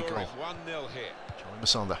Champions the League score. goal. It's 1-0 here. Charlie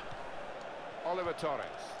Masonda. Oliver Torres.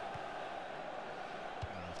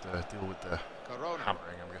 Have to deal with the Corona.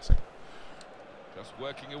 hammering, I'm guessing. Just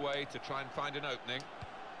working away to try and find an opening.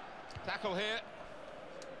 Tackle here.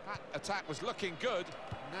 That attack was looking good.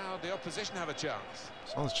 Now the opposition have a chance.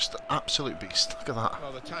 Sonda's just an absolute beast. Look at that.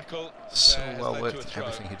 Well, the tackle So has well led to a worked throw.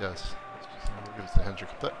 everything he does. We'll give it to Hendrick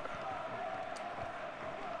a bit.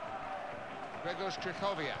 Grzegorz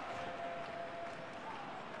Krychowiak.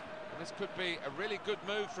 And this could be a really good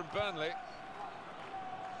move from Burnley.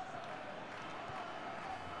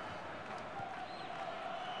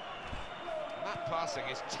 And that passing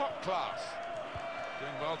is top class.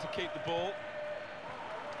 Doing well to keep the ball.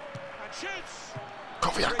 And shoots!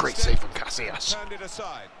 Kovacic, great save from Casillas. Turned it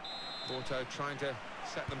aside. Porto trying to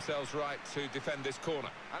set themselves right to defend this corner.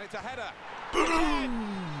 And it's a header. Fine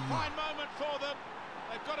moment for them.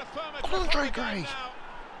 They've got a firmer grip on Andre the game Gray. now.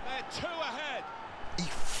 They're 2 ahead. He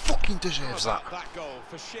fucking deserves How that. about that goal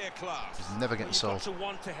for sheer class. He's never getting You've got sold. to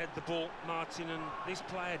want to head the ball, Martin, and this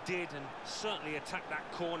player did, and certainly attacked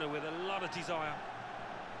that corner with a lot of desire.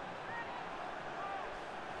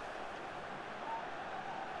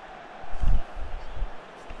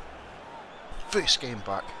 First game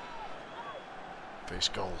back.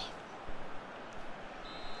 First goal.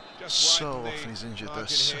 Just So widened the often he's injured, margin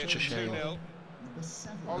that's here such a to shame. 2-0. Number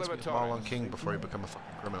 7. Oliver Let's be Balon Torres. King before he become a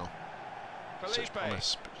fucking criminal. Such Felipe.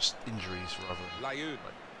 promise, but just injuries rather than Layun.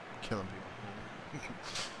 killing people.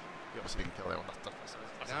 You obviously didn't kill anyone. That's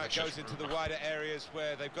Now it goes into the wider areas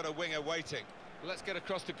where they've got a winger waiting. Let's get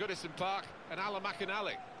across to Goodison Park and Alan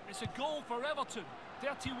McInally. It's a goal for Everton.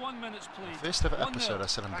 31 minutes played. First ever 1-0. episode I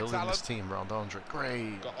said I'm Thanks, building this Alan. team around Andre.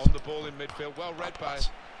 Great. Got on the ball in midfield, well read by pass.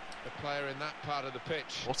 the player in that part of the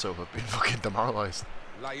pitch. Porto have been fucking demoralised.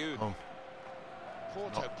 Layun. Oh,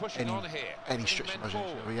 Porto not pushing any, on here. any putting stretch of men imagination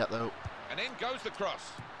forward. over yet though. And in goes the cross.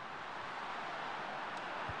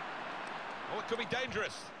 Oh, it could be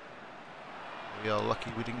dangerous. We are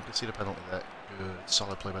lucky we didn't concede a penalty there. Good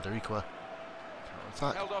solid play by Deriqua.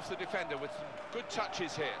 Counter-attack. Held off the defender with some good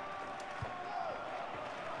touches here.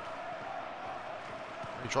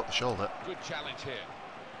 He dropped the shoulder. Good challenge here.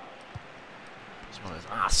 It's one of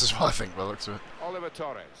his ass as well, I think, by the looks of it. Oliver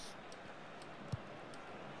Torres.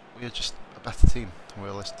 We are just a better team than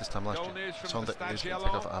we were this time last Goal year. news from Sonda the is going to Stagiello.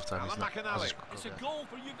 take off at half-time. He's Alan not. McInally. As is It's a Krokoviak. goal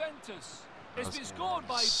for Juventus. It's That's been scored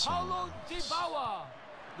by so Paulo nice. Dybala.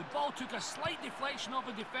 The ball took a slight deflection off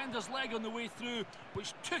a defender's leg on the way through,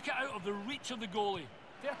 which took it out of the reach of the goalie.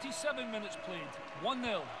 37 minutes played. 1-0.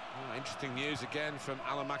 Oh, interesting news again from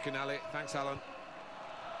Alan McInally. Thanks, Alan.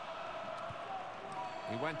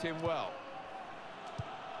 He went in well.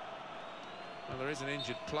 Well, there is an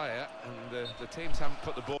injured player, and the teams haven't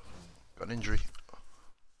put the ball. Got an injury.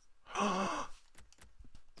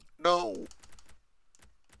 No.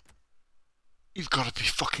 You've got to be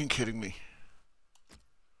fucking kidding me.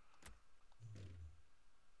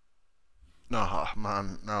 Nah,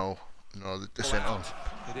 man, no. No, this ain't on.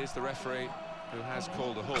 It is the referee who has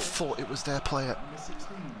called a I halt. thought it was their player. Number 16.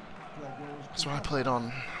 Grzegorz That's what I played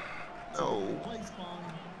on. No. Replaced by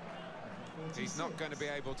number he's not going to be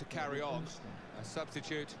able to carry on. A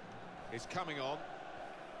substitute is coming on.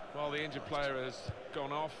 While the injured player has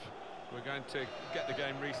gone off, we're going to get the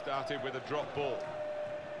game restarted with a drop ball.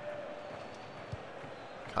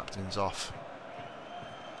 Captain's off.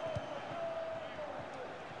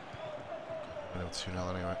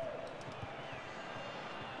 2-0 anyway.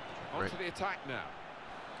 On to the attack now.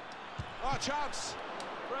 Oh, chance!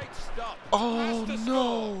 Great stop. Oh no!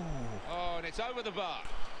 Score. Oh, and it's over the bar.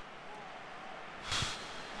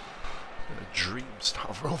 A dream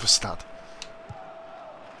start for Overstad.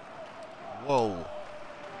 Whoa.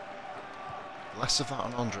 Less of that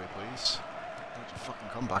on Andre, please. Need to fucking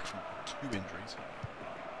come back from 2 injuries.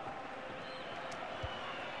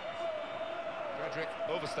 Hendrick,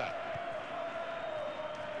 Overstad.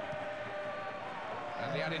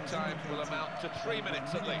 And the added time will amount to 3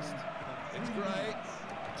 minutes at least. It's Gray,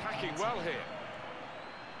 attacking well here.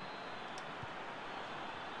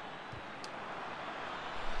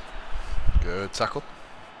 Good tackle.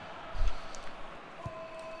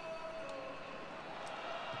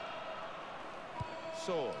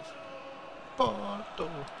 Soars. Yeah,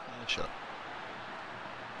 shut up.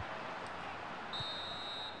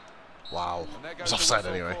 Wow. It was offside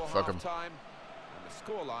anyway. Fuck him. And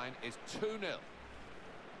the scoreline is 2-0.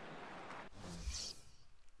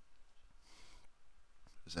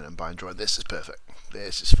 And by enjoying this is perfect.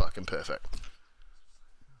 This is fucking perfect.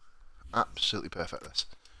 Absolutely perfect. This.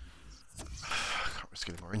 I can't risk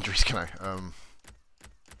any more injuries, can I?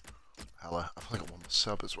 Hella. I've only got 1 more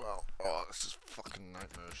sub as well. Oh, this is fucking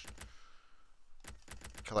nightmarish.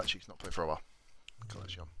 Kelechi's not played for a while.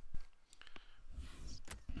 Kelechi on.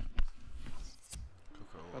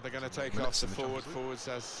 Well, they're going to take off the forwards,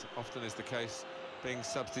 as often is the case, being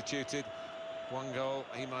substituted. 1 goal,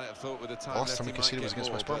 he might have thought with the time left he might get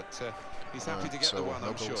more, but he's happy to get the one,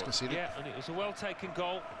 I'm sure. Yeah, and it was a well-taken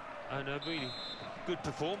goal, and a really good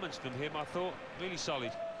performance from him, I thought. Really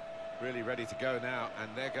solid. Really ready to go now, and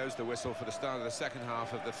there goes the whistle for the start of the second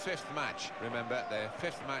half of the 5th match. Remember, their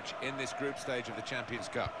 5th match in this group stage of the Champions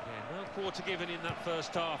Cup. Yeah, no quarter given in that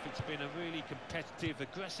first half. It's been a really competitive,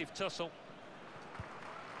 aggressive tussle.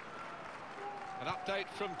 An update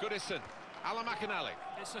from Goodison. Alan McInally.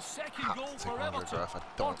 It's a second goal for Everton. I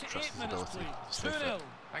don't trust his ability to stay fit.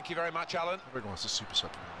 Thank you very much, Alan. Everyone wants a super sub.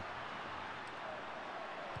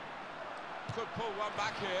 Could pull one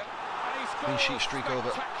back here. And he Clean sheet streak over.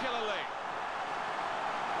 Spectacularly.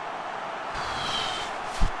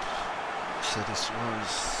 So this was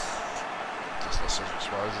just not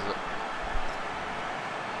Suarez, is it?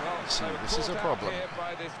 Well, see, this is a problem. Here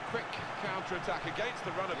by this quick counter-attack against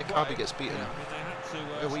the run of play. Icardi gets beaten. Yeah, I mean, they had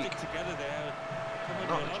to stick together there.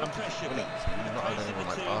 Not a pressure. Not had anyone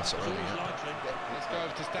like Barca or anything. Let's go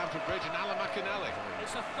over to Stamford Bridge and Alan McInally.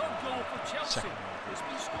 It's a 3rd goal for Chelsea. It's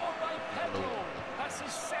been scored by Pedro. That's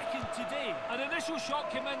his 2nd today. An initial shot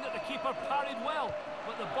came in that the keeper parried well,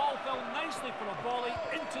 but the ball fell nicely for a volley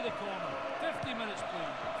into the corner. 50 minutes,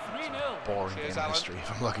 please. 3-0. Boring game of history, if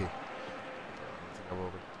I'm lucky. I think I will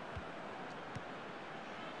be.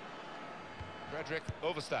 Hendrick,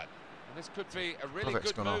 Overstad. And this could be a really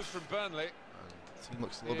good move from Burnley. The team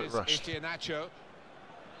looks a little bit rushed. Nacho.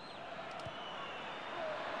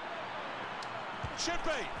 Should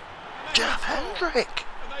be. Jeff Hendrick!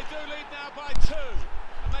 And they do lead now by 2.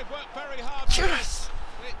 And they've worked very hard for yes!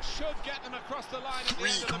 It should get them across the line at the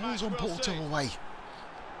end of the match. 3 goals on Porto away.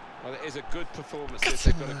 Well, it is a good performance.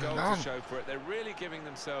 They've got a goal to show for it. They're really giving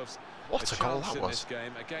themselves a chance in this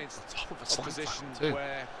game against opposition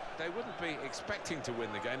where they wouldn't be expecting to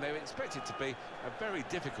win the game. They were expected to be a very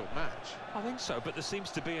difficult match. I think so, but there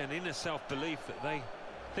seems to be an inner self-belief that they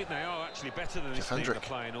think they are actually better than this team they're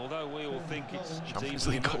playing, although we all think it's Champions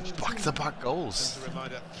League goals, back-to-back goals. Just a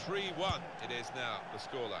reminder, 3-1 it is now, the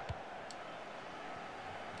scoreline.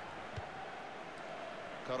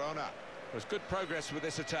 Corona. There's good progress with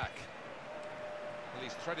this attack. Well,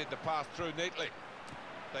 he's threaded the path through neatly.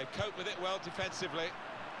 They've coped with it well defensively.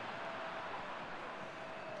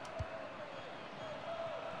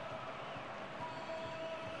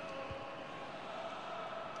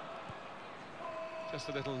 Just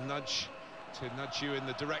a little nudge to nudge you in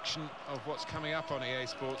the direction of what's coming up on EA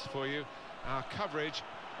Sports for you. Our coverage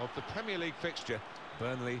of the Premier League fixture.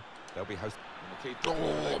 Burnley, they'll be hosting.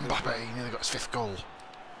 Oh, Mbappe, he nearly got his 5th goal.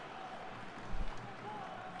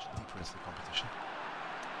 Deeper into the competition.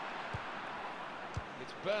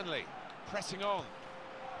 It's Burnley pressing on.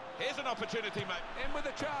 Here's an opportunity, mate. In with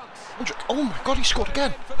a chance. Hendrick. Oh my God, he scored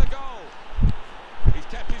again. For the goal. He's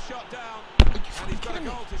kept his shot down, and he's got a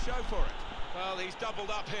goal to show for it. Well, he's doubled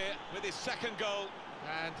up here with his 2nd goal,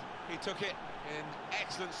 and he took it in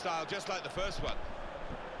excellent style, just like the first one.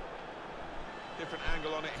 Different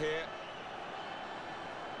angle on it here.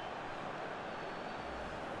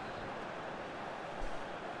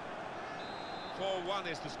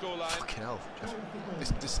 4-1 is the scoreline. Fucking hell,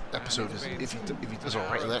 Jeff. This episode is, if he does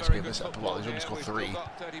alright in the next game, this episode, well, he's only scored 3. We've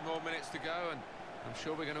got 30 more minutes to go, and I'm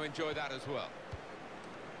sure we're going to enjoy that as well.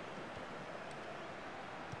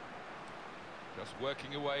 Just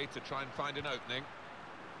working away to try and find an opening.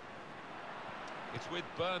 It's with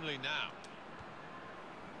Burnley now.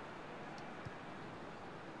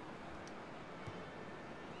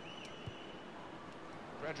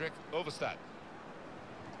 Hendrick, Overstad.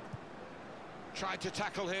 Tried to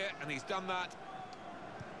tackle here, and he's done that.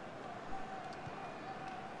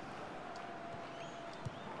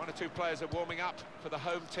 One or two players are warming up for the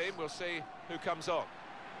home team. We'll see who comes on.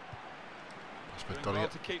 Doing well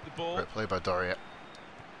to keep the ball. Great play by Doria.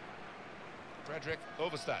 Hendrick,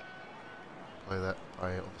 Overstad. Play that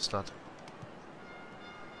by Overstad.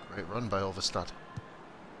 Great run by Overstad.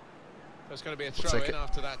 There's going to be a throw in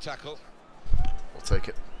after that tackle. We'll take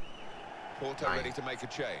it. Porto ready to make a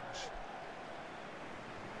change.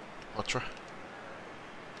 Ultra.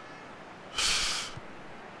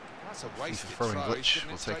 That's a wasted throwing throw. glitch.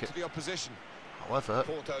 We'll take it. To the opposition. However,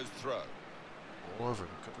 Porto's throw. All over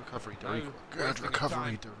him. Good recovery, Doriqua. Good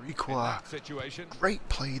recovery, Doriqua. Situation. Great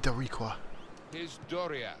play, Doriqua. Here's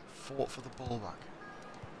Doria. Fought for the ball back.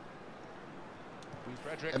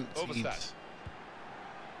 Hendrick, Emptied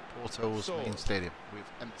Porto's main stadium. We've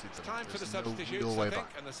emptied them. Time for the substitutes, I think,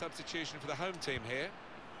 and the substitution for the home team here.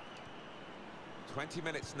 20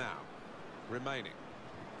 minutes now remaining.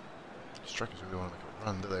 Strikers really want to make a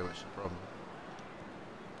run, do they? Which is the problem.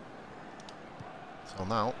 So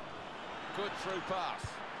now, good through pass.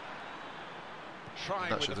 Trying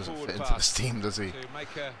that with the doesn't forward fit pass into this team, does he? To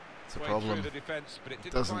make a it's a way problem. through the defence, but it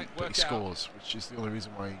didn't doesn't, quite but work he scores, which is the only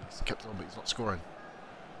reason why he's kept on, but he's not scoring.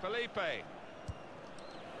 Felipe.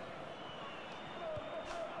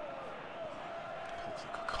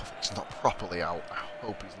 He's not properly out. I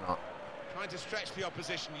hope he's not. Trying to stretch the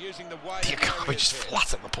opposition using the wide Diakovic just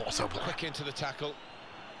flat at the Porto player. Quick into the tackle,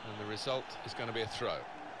 and the result is going to be a throw.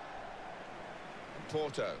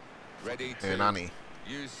 Porto ready to nanny.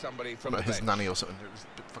 Use somebody from not the his bench. nanny or something. It was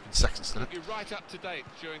a bit fucking sexist, isn't it? You're right up to date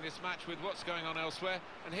during this match with what's going on elsewhere.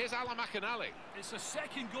 And here's Alan McInally. It's a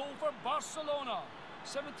second goal for Barcelona.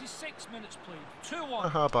 76 minutes played. 2-1.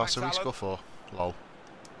 Aha, Barca, we score 4. Lol.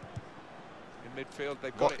 In midfield,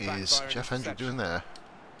 they've got What it back is via Jeff Hendrick interception. doing there?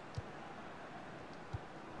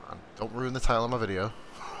 Man, don't ruin the title of my video.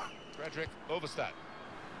 Hendrick, Overstad.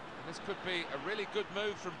 And this could be a really good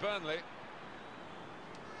move from Burnley.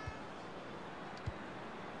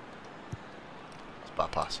 It's a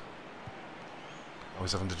bad pass.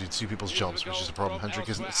 Always having to do 2 people's jobs, which is a problem. Hendrick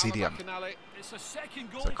isn't a CDM. It's a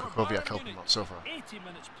second goal So for Kukoviak Bayern helping Munich. out so far. 80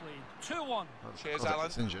 minutes played. 2-1. Cheers, Alan.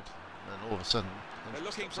 Gets injured, and then all of a sudden, They're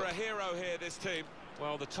looking for a hero here, this team.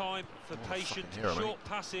 Well, the time for patient, hero, short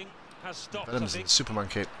passing has stopped, I Benham's in think, Superman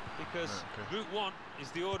cape. because Route 1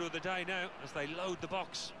 is the order of the day now as they load the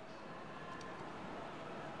box.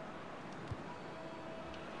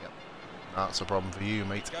 Yep. That's a problem for you,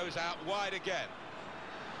 mate. Goes out wide again.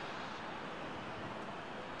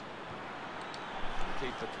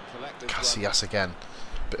 Casillas again.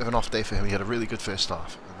 Bit of an off day for him. He had a really good first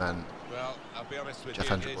half, and then well, I'll be honest with Jeff you,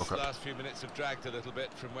 Hendrick his woke up. last few minutes have dragged a little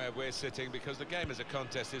bit from where we're sitting because the game as a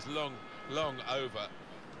contest is long over.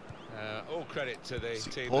 All credit to the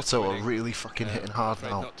team. Porto are really fucking hitting hard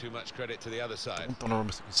now. Not too much credit to the other side. Donnarumma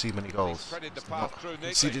must concede many goals. The path through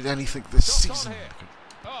conceded anything this season.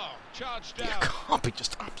 Oh, charged down. Yeah, can't be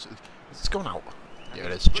just absolutely. It's gone out. Yeah,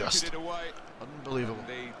 it is just it away. Unbelievable. And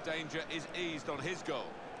the danger is eased on his goal.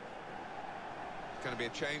 It's going to be a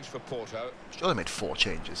change for Porto. Sure, they made 4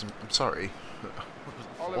 changes. I'm sorry.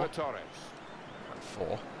 Oliver Torres.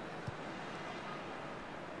 4.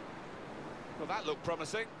 Well, that looked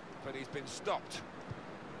promising, but he's been stopped.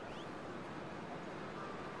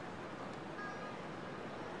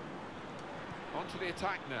 On to the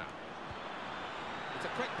attack now. It's a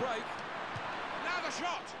quick break. Now the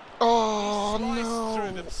shot. Oh no!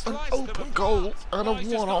 An open goal and a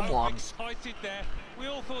one-on-one. Excited there. We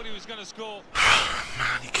all thought he was going to score.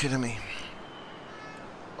 Man, you kidding me?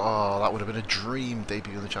 Oh, that would have been a dream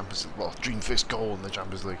debut in the Champions League. Well, dream first goal in the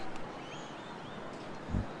Champions League.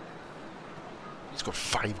 He scored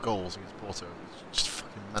 5 goals against Porto. It's just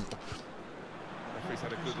fucking mental. The referee's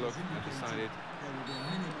had a good look and decided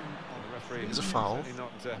the referee is a foul. Certainly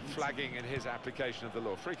not flagging in his application of the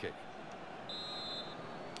law. Free kick.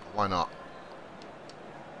 Why not?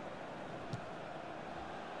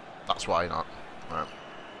 That's why not. Right.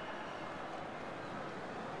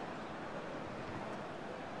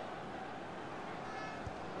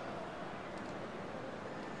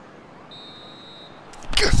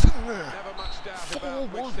 Never much doubt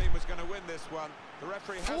about which team was going to win this one. The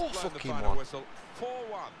referee has blown the final whistle. 4-1,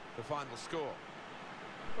 the final score.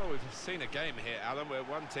 Well, we've seen a game here, Alan, where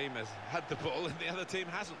one team has had the ball and the other team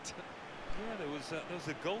hasn't. Yeah, there was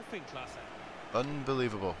a golfing class out.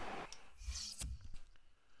 Unbelievable.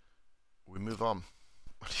 We move on.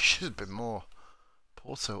 It should have been more.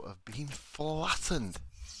 Porto have been flattened.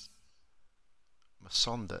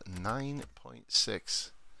 Masonda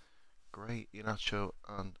 9.6. Gray, Iheanacho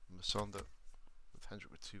and Masonda with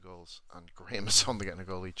Hendrick with 2 goals, and Gray and Masonda getting a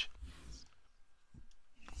goal each.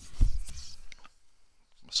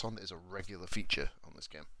 Masonda is a regular feature on this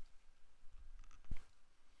game.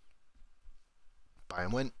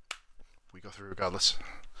 Bayern win. We go through regardless.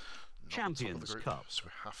 Champions Cup. So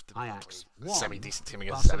we have to Ajax play a 1, semi-decent team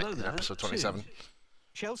against Zenit in episode 27. 2.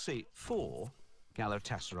 Chelsea 4,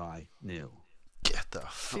 Galatasaray 0. Get the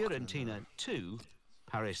fuck. Fiorentina 2,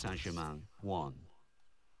 Paris Saint-Germain 1.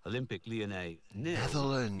 Olympique Lyonnais 0.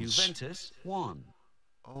 Netherlands. Juventus 1.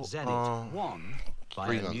 Oh, Zenit 1. Bayern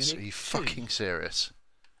Munich. Are you 2. fucking serious?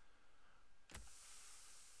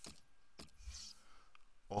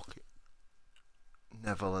 Okay.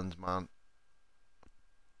 Netherlands, man.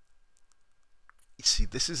 You see,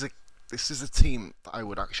 this is a team that I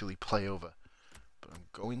would actually play over, but I'm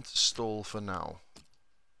going to stall for now.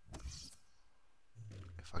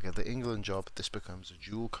 If I get the England job, this becomes a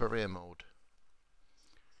dual career mode.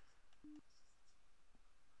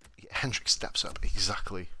 Yeah, Hendrick steps up,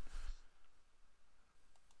 exactly.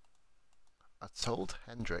 I told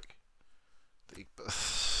Hendrick that he,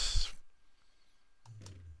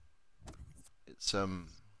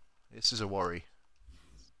 this is a worry.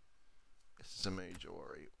 This is a major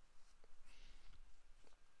worry.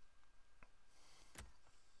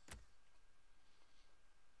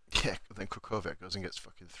 Yeah, then Kukovic goes and gets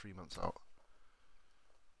fucking 3 months out.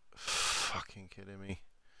 Fucking kidding me.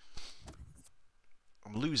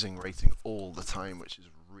 I'm losing rating all the time, which is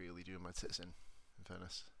really doing my tits in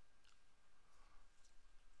fairness.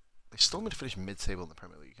 They still need to finish mid-table in the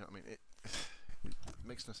Premier League. You know what I mean? It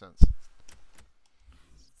makes no sense.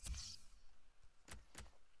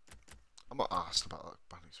 I'm not asked about that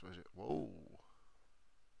bad exposure. Whoa.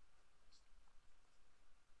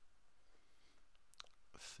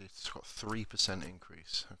 It's got 3%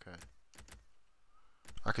 increase. Okay.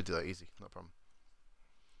 I could do that easy, no problem.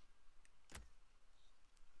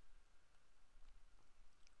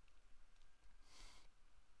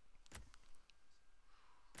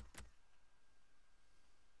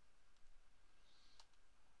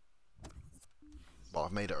 Well,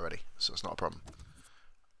 I've made it already, so it's not a problem.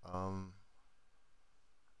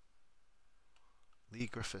 Lee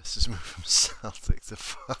Griffiths has moved from Celtic to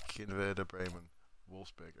fucking Werder Bremen.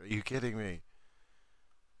 Wolfsburg. Are you kidding me?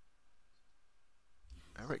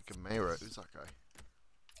 Eric Gamera, who's that guy?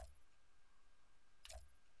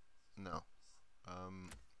 No.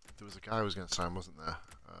 There was a guy who was going to sign, wasn't there?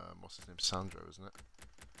 What's his name? Sandro, isn't it?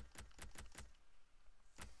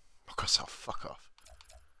 Oh, God, fuck off.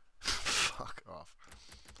 Fuck off.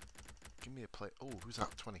 Give me a play. Oh, who's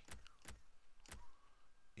that? 20.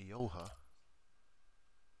 Ioha.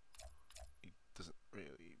 He doesn't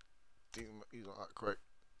really do. He's not that quick.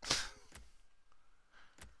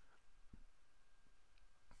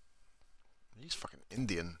 He's fucking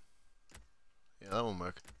Indian. Yeah, that won't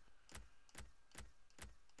work.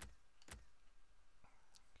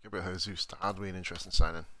 Gabriel Jesus, that would be an interesting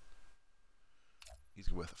signing.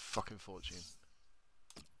 He's worth a fucking fortune.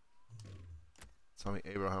 Tommy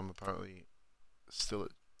Abraham apparently still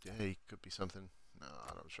at... Yeah, he could be something. No,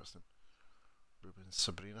 I don't trust him. Ruben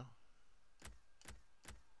Sabrino.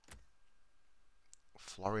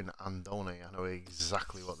 Florin Andone. I know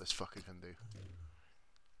exactly what this fucker can do.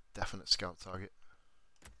 Definite scout target.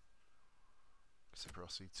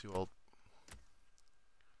 Ciprossi, too old.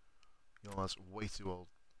 Yilmaz, way too old.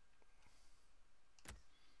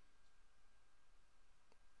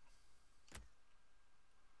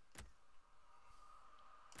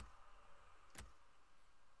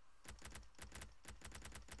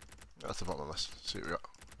 That's the bottom of the list. See what we got.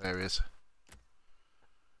 There he is.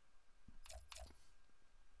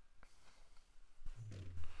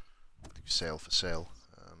 Do sale for sale.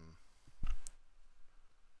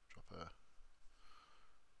 Drop a...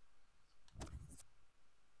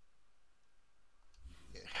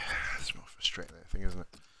 Yeah, it's more frustrating, I think, isn't it?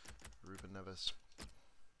 Ruben Neves.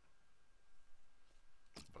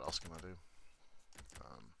 What else can I do?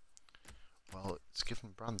 Well, it's given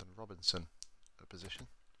Brandon Robinson a position.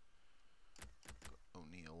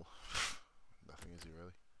 O'Neill. Nothing, is he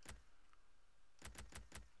really?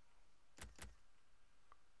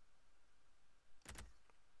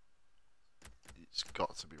 It's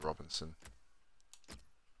got to be Robinson.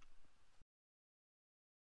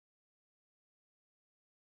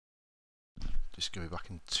 Just go back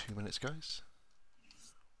in 2 minutes, guys.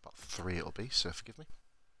 About 3 it'll be, so forgive me.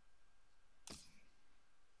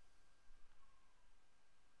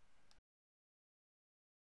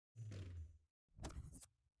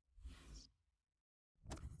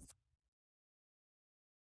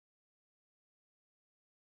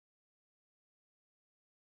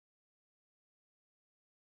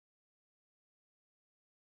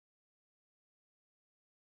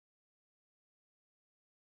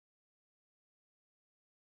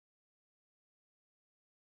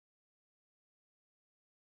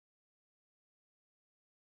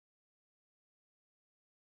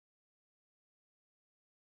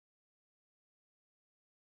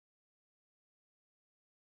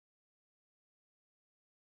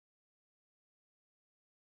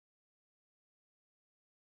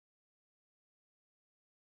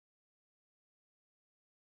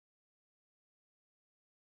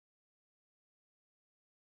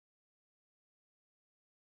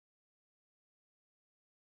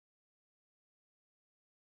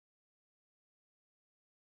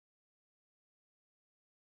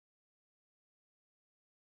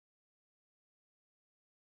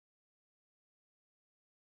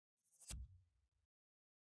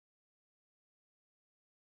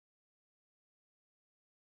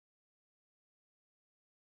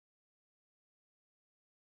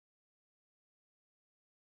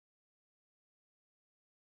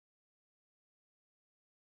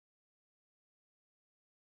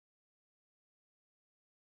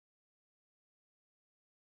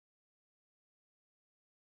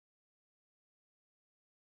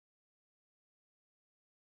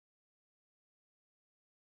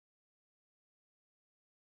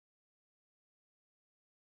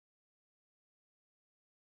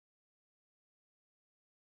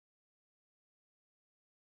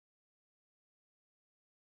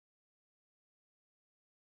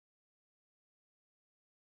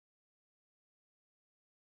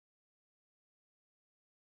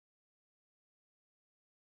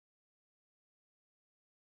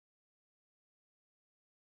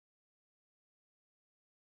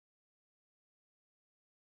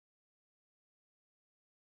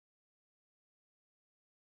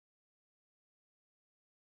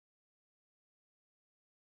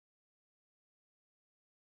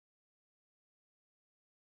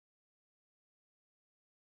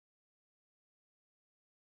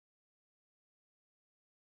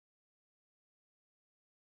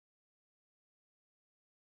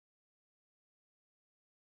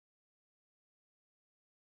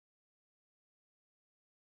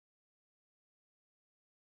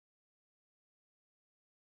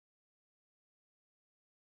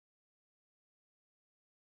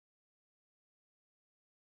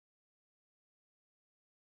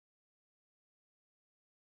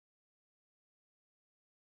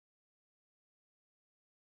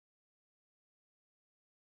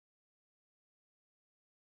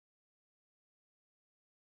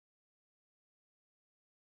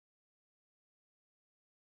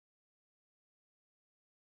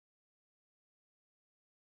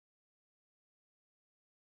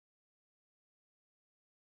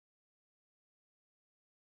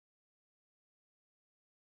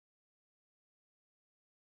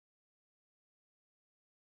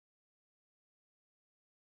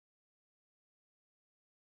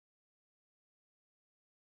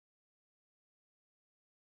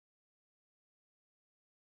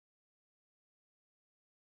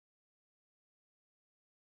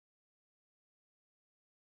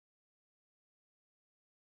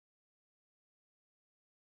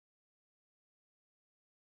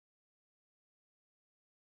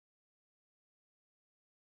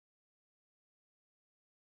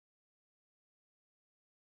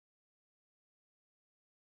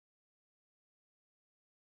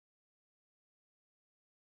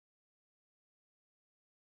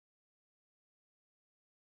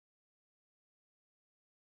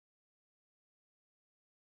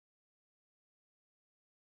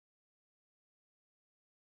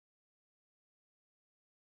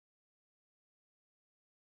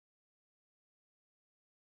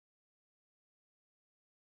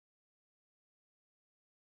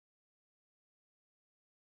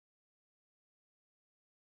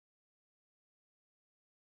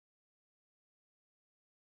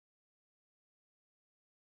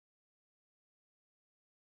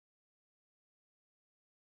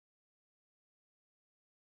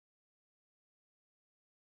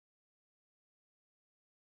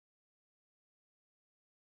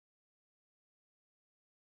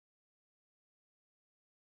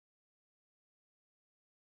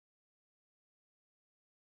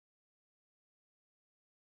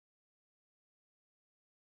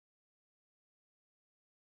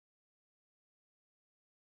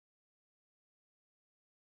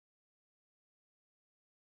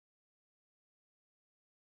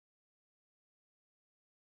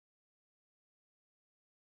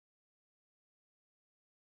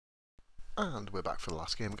 And we're back for the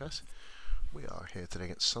last game, guys. We are here today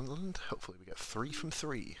against Sunderland. Hopefully we get 3 from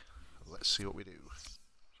 3. Let's see what we do.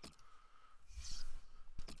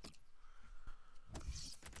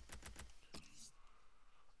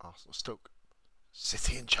 Arsenal, Stoke,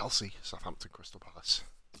 City and Chelsea, Southampton, Crystal Palace.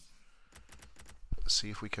 Let's see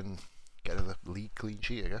if we can get a league clean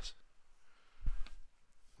sheet, I guess.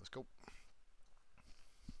 Let's go.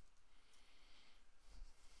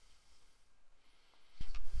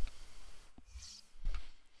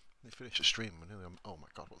 They finish the stream. We're nearly on. Oh my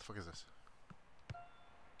god, what the fuck is this?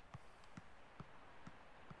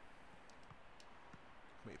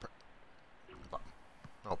 Wait, button.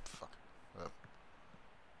 Oh fuck.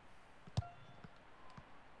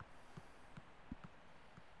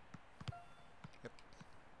 Yep.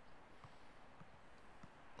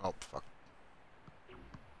 Oh fuck.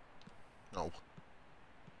 No.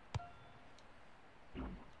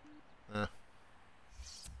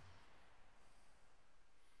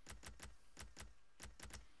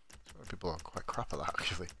 People are quite crap at that,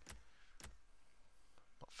 actually.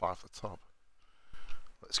 About 5 at the top.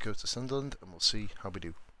 Let's go to Sunderland and we'll see how we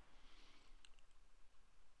do.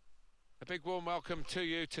 A big warm welcome to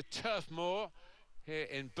you to Turf Moor here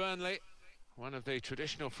in Burnley, one of the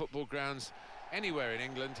traditional football grounds anywhere in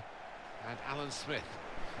England. And Alan Smith,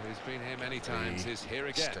 who's been here many times, is here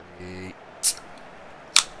again. Steady.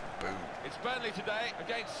 Boom. It's Burnley today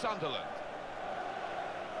against Sunderland.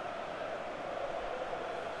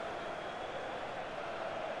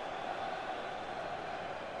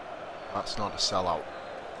 That's not a sellout.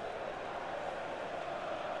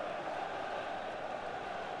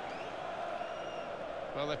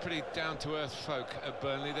 Well, they're pretty down-to-earth folk at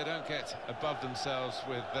Burnley. They don't get above themselves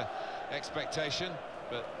with expectation,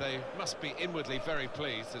 but they must be inwardly very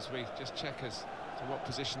pleased as we just check as to what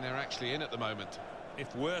position they're actually in at the moment.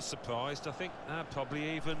 If we're surprised, I think they're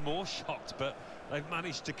probably even more shocked, but they've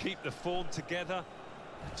managed to keep the form together.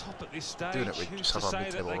 They're top at this stage. Who's to say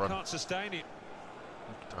that they can't sustain it?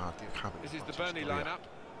 This is the Burnley lineup.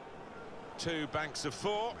 2 banks of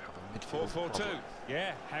 4. 4-4-2.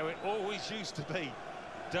 Yeah, how it always used to be.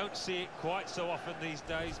 Don't see it quite so often these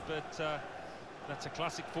days, but that's a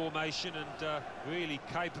classic formation and really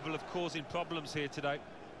capable of causing problems here today.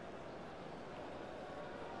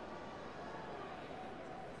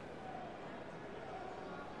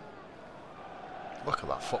 Look at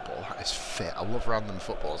that football, that is fit. I love random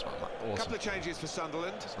footballs, man. Awesome. A couple of changes for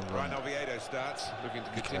Sunderland. Ryan Oviedo starts, looking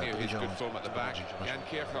to continue his good form at the back. Jan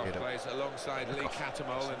Kirchhoff plays alongside Lee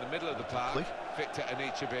Catamol in the middle of the park. Victor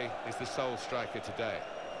Anichebe is the sole striker today.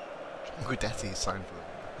 Guidetti signed for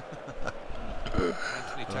them.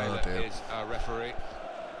 Anthony Taylor is our referee.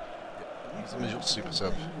 He's a visual super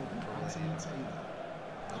sub.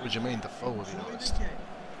 That was Jermaine Defoe, have you noticed?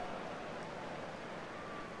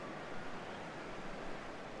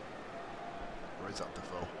 Or is that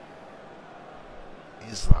Defoe?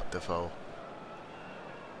 Is that Defoe?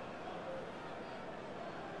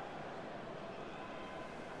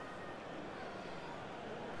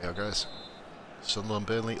 Yeah, guys. Sunderland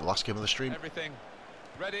Burnley, last game of the stream. Everything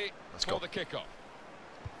ready for the kickoff.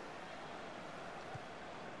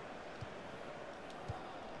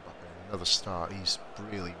 Another start. He's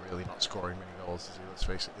really not scoring many goals, is he? Let's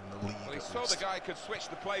face it, in the league. Well, he saw the guy could switch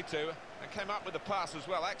the play to and came up with the pass as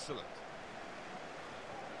well. Excellent.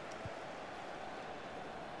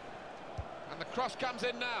 And the cross comes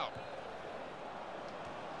in now.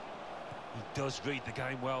 He does read the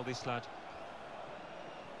game well, this lad.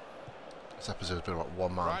 This episode's been about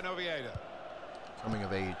one man. Ryan Oviedo. Coming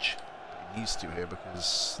of age. He needs to here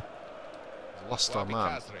because he's lost our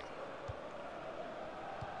man.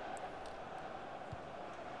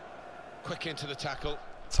 Quick into the tackle.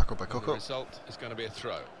 Tackle by Coco. The result is going to be a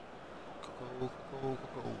throw.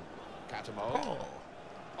 Catamol. Oh.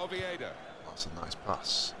 Oviedo. That's a nice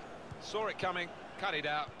pass. Saw it coming, cut it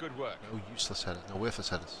out. Good work. No useless headers, no worthless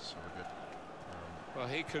headers. So we're good. Well,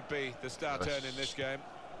 he could be the star turn in this game.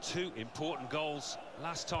 2 important goals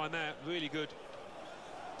last time out. Really good.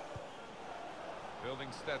 Building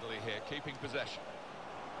steadily here, keeping possession.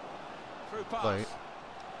 Through pass. Play.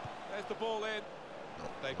 There's the ball in.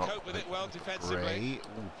 They cope with it well defensively.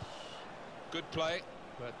 Good play,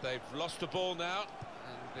 but they've lost the ball now,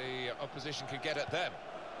 and the opposition can get at them.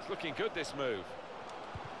 It's looking good, this move.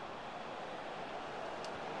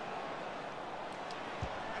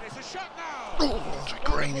 And it's a shot now. Oh,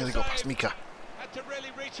 Gray nearly got past Mika. Had to really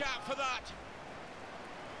reach out for that.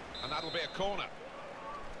 And that'll be a corner.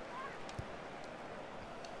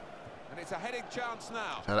 And it's a heading chance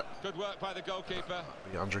now. Good work by the goalkeeper.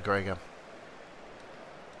 Andre Gray again.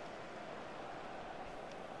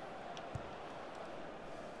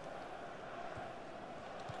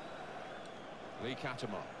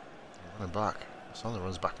 Catamon. Running back. Sonny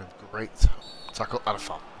runs back a great tackle and a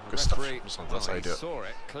foul. Good stuff. That's how you do it. He saw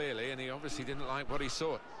it clearly, and he obviously didn't like what he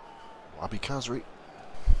saw. Wabi Kazri.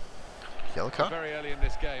 Yellow card. Very early in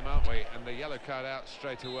this game, aren't we? And the yellow card out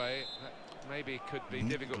straight away. That maybe could be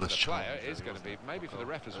difficult for the player. It is going to be, maybe for the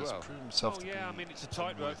ref as well. Oh yeah, I mean it's a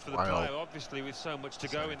tightrope for the player, obviously, with so much to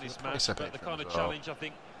go in this match. But the kind of challenge, I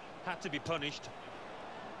think, had to be punished.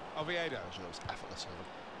 Oviedo. Effortless.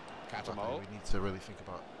 Catamol. We need to really think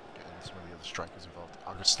about getting some of the other strikers involved.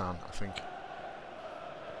 Augustin, I think.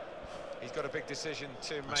 He's got a big decision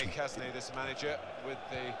to make, hasn't he, this manager, with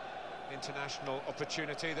the international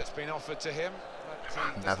opportunity that's been offered to him. But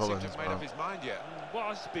he doesn't seem to have made up his mind yet.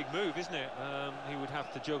 Well, it's a big move, isn't it? He would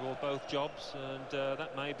have to juggle both jobs, and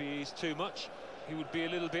that maybe is too much. He would be a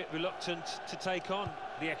little bit reluctant to take on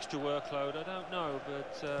the extra workload. I don't know,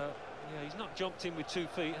 but yeah, he's not jumped in with 2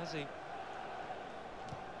 feet, has he?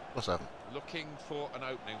 What's that? Looking for an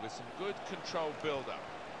opening with some good controlled build-up.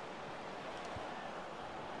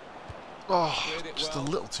 Oh, just a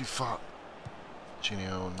little too far.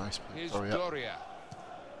 Genio, nice play. Here's Doria.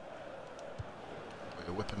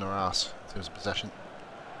 We're whipping our ass in terms of possession.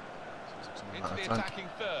 Into the attacking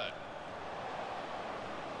third.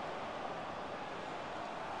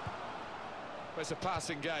 Well, it's a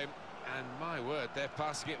passing game, and my word, they're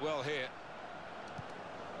passing it well here.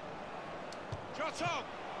 Shot on!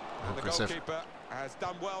 And the goalkeeper has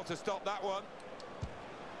done well to stop that one.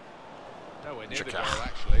 Nowhere near the goal,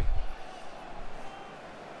 actually.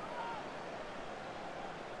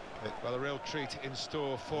 Well, a real treat in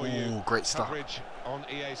store for you. Great start. Coverage on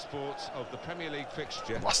EA Sports of the Premier League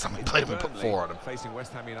fixture. Last time we played, we put 4 on them. Facing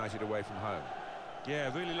West Ham United away from home.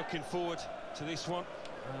 Yeah, really looking forward to this one.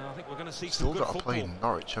 I think we're going to see Still some good got to football. play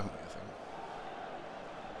Norwich, haven't we, I think?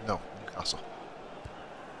 No, Newcastle.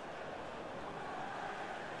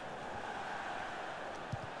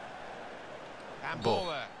 And ball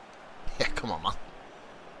there. Yeah, come on, man.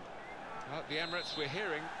 At the Emirates, we're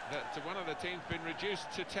hearing that one of the teams been reduced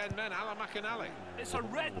to 10 men, Alan McAnally. It's a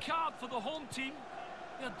red card for the home team.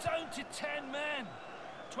 They're down to 10 men.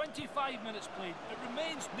 25 minutes played. It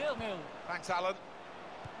remains 0-0. Thanks, Alan.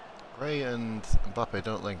 Gray and Mbappe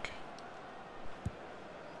don't link.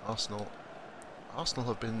 Arsenal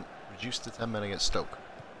have been reduced to 10 men against Stoke.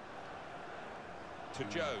 To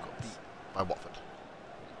Jones. Got beat by Watford.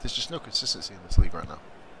 There's just no consistency in this league right now.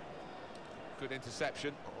 Good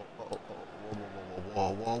interception.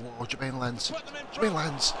 Whoa, Jermaine Lens. Jermaine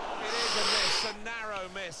Lens. It is a miss, a narrow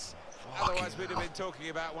miss. Otherwise, we'd have been talking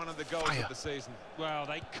about one of the goals of the season. Well,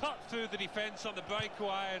 they cut through the defence on the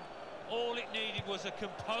breakaway, and all it needed was a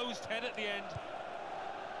composed head at the end.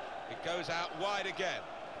 It goes out wide again.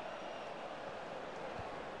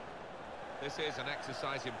 This is an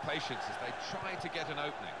exercise in patience as they try to get an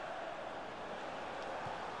opening.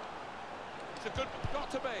 It's a good,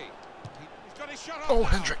 got to be. He's got his shot off. Oh,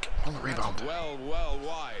 Hendrick on the rebound. That's well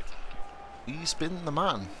wide. He's been the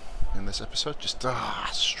man in this episode. Just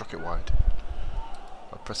struck it wide.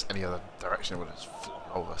 If I pressed any other direction, it would have flown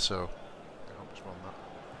over. So, not much more than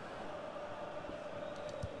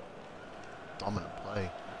that. Dominant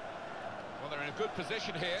play. Well, they're in a good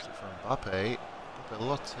position here. From Mbappe.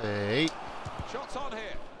 Belotti. Shots on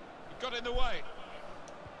here. He got in the way.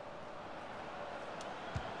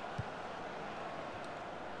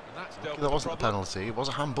 And that's dealt with That wasn't a penalty. It was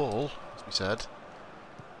a handball, as we said.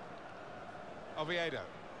 Oviedo.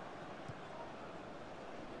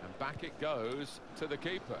 And back it goes to the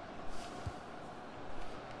keeper.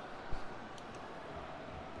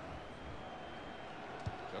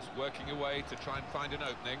 Just working away to try and find an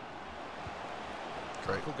opening.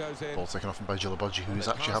 Great. Goes in. Ball taken off him by Jilabodji, who is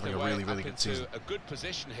actually having a really good season. A good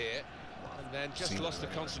position here, and then just lost the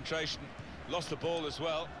concentration, lost the ball as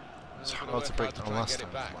well. It's hard to break down last time,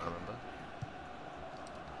 I remember.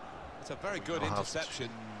 It's a very good interception.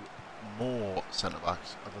 More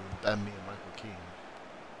centre-backs other than Benmi and Michael Keane.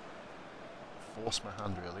 Force my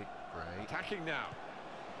hand, really. Great. Attacking now.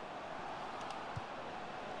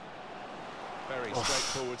 Very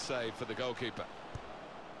straightforward save for the goalkeeper.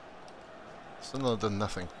 Sunderland done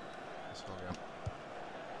nothing this whole game.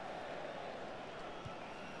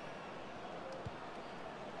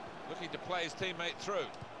 Looking to play his teammate through.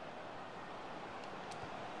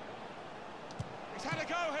 He's had a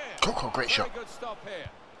go here. Coco, great shot. Very good stop here.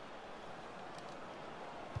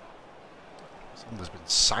 Sunderland's been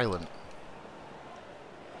silent.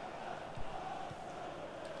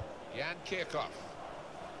 Jan Kirchhoff.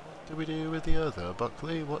 What do we do with the other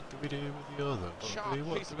Buckley? What do we do with the other Buckley?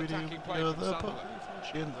 What do we do with the other Buckley?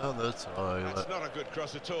 Flushing down the toilet. That's not a good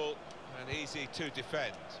cross at all, and easy to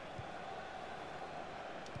defend.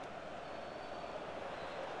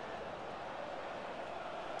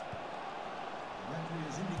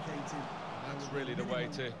 That's really the way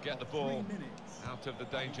to get the ball out of the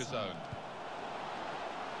danger zone.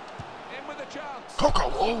 In with a chance.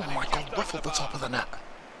 Coco! Oh my God! Whiffled the top of the net.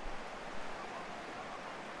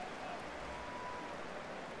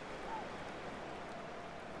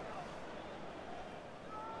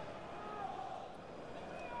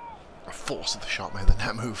 The force of the shot made the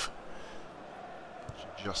net move.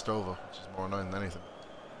 Just over, which is more annoying than anything.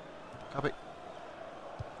 Copy.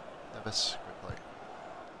 Nevis, great play.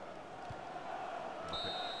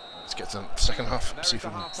 Okay. Let's get to the second half, see if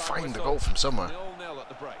we can find the goal from somewhere.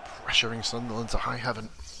 Pressuring Sunderland to high heaven.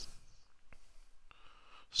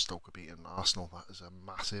 Stoke are beating Arsenal, that is a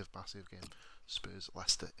massive, massive game. Spurs,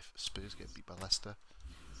 Leicester, if Spurs get beat by Leicester,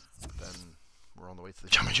 then we're on the way to the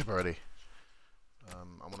Championship already.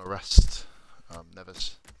 I want to rest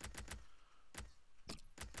Nevis.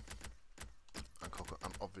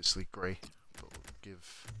 And obviously Gray, but we'll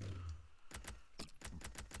give.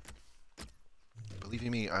 Believe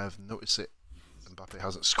you me, I have noticed it. Mbappe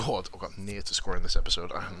hasn't scored or got near to scoring this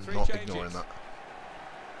episode. I am not ignoring that.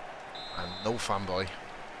 I'm no fanboy.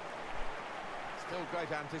 Still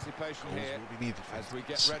great anticipation here as we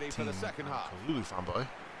get ready for the second half. Lulu fanboy.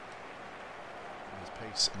 His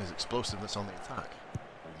pace and his explosiveness on the attack.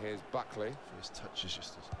 And here's Buckley. First touch is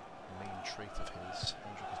just a main trait of his.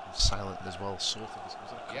 Hendrick has been silent as well, sort of.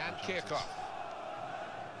 Jan Kirchhoff.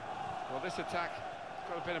 Well, this attack has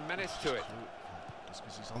got a bit of menace to it. Just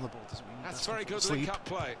because he's on the ball doesn't mean that's very good link-up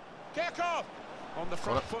play. Kirchhoff on the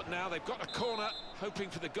front foot now. They've got a corner, hoping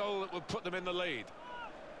for the goal that will put them in the lead.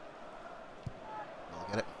 I'll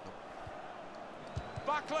get it. Nope.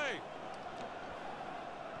 Buckley.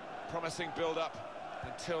 Promising build-up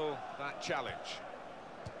until that challenge.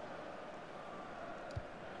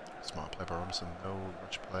 Smart play by Robinson, no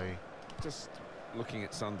rush play. Just looking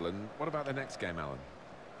at Sunderland, what about the next game, Alan?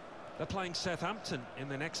 They're playing Southampton in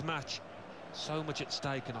the next match. So much at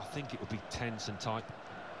stake, and I think it will be tense and tight.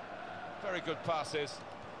 Very good passes.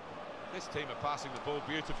 This team are passing the ball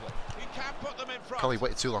beautifully. He can put them in front. Collie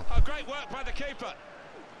waited too long. Oh, great work by the keeper.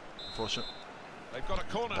 Unfortunate. They've got a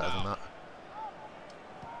corner better now. Than that.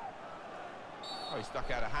 Oh, he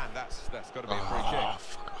stuck out a hand. That's got to be a free kick.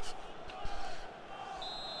 Fuck off.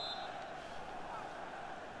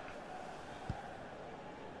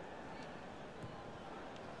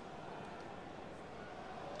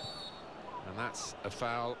 And that's a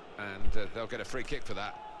foul, and they'll get a free kick for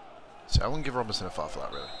that. So I wouldn't give Robinson a foul for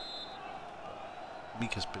that, really.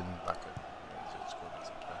 Meek has been that good.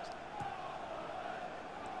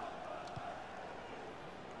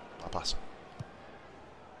 Bad pass.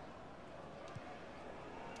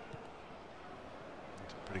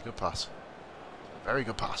 Pretty good pass. Very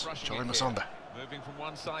good pass. Charlie Masonda. Moving from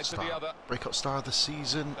one side to the other. Breakout star of the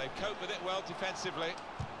season. They cope with it well defensively.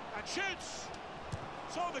 And shoots!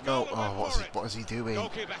 Saw the goal. No, oh, what is he doing?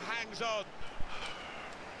 Goalkeeper hangs on.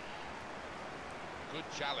 Good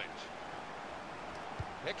challenge.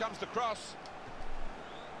 Here comes the cross.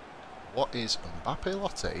 What is Mbappe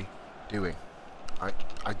Lotte doing?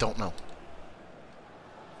 I don't know.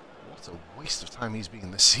 What a waste of time he's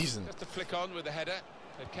been this season. Just to flick on with the header.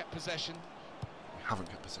 They've kept possession. We haven't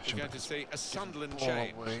kept possession. We're going to see a Sunderland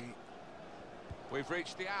change. We've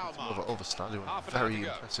reached the hour mark. Overstanding a very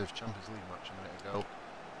impressive Champions League match a minute ago.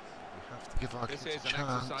 We have to give our kids a chance. This is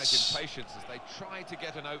an exercise in patience as they try to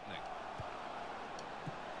get an opening.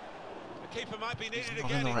 The keeper might be needed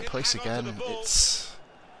again. In the right place again. It's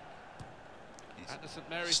at the St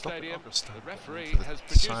Mary's Stadium. The referee has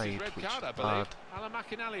produced his red card, I believe. Alan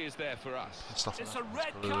McInally is there for us. It's a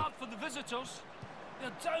red card for the visitors.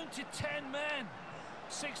 They're down to 10 men.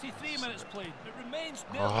 63 minutes played. It remains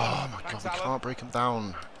nil. Oh my God, we can't break them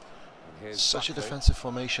down. Such Buckley. A defensive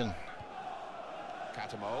formation.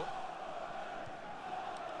 Catamol.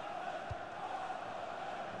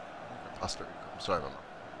 Pastor, I'm sorry, Mama.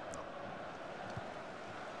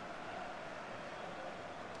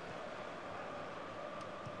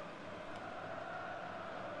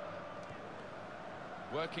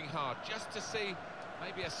 Working hard just to see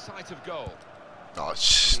maybe a sight of goal. No,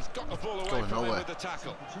 it's He's got the ball away going from him nowhere. with the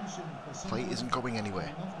tackle. Play isn't going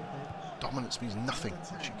anywhere. Dominance means nothing.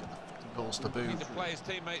 Once you get the goals to boot. Need to play his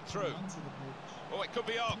teammate through. Oh, it could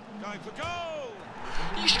be on. Going for goal.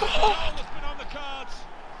 He The scored! goal that's been on the cards.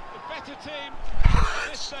 The better team at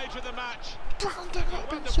this stage of the match. Brandon I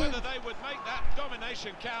wonder Robinson! whether they would make that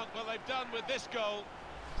domination count. Well, they've done with this goal.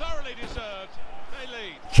 Thoroughly deserved. They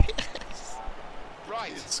lead. Yes!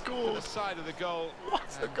 Right It to scored! the side of the goal.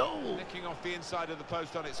 What's the goal? Nicking off the inside of the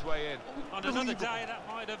post on its way in. On another day, that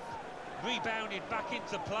might have rebounded back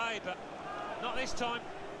into play, but not this time.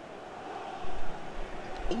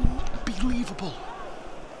 Unbelievable!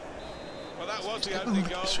 that was the opening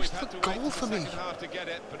goal. It's We've just had the to wait goal for for the me. second half to get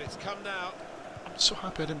it, but it's come now. I'm so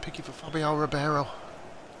happy I didn't pick you for Fabio Ribeiro.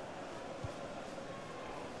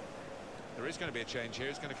 There is going to be a change here.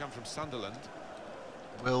 It's going to come from Sunderland.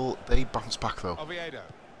 Will they bounce back though? Oviedo.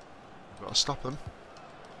 We've got to stop them.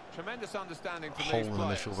 Tremendous understanding from Hole these in the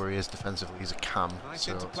players. midfield where he is defensively. He's a cam. Nice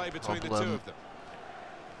So interplay it's a between the two problem. of them.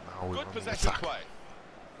 Now we Good run the possession attack. play,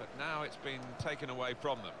 but now it's been taken away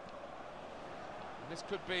from them. And this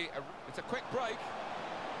could be it's a quick break.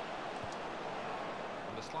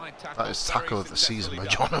 And the slide tackle. That is tackle of the season by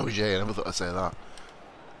John O'Jay. I never thought I'd say that.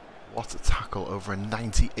 What a tackle over a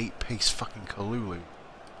 98 pace fucking Kalulu.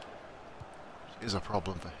 Which is a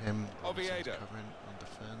problem for him. Oviedo. Covering on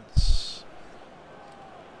defence.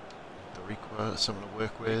 Doriqua, someone to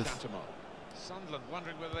work with. Sunderland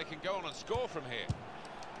wondering whether they can go on and score from here.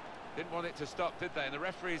 Didn't want it to stop, did they? And the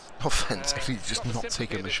referees. No offence, if he'd just not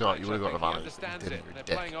taken the shot, you would have got a value. Understands He it, didn't, and you're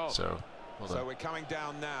they're a playing dick. on. So, well So done. we're coming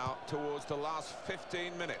down now towards the last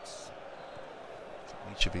 15 minutes.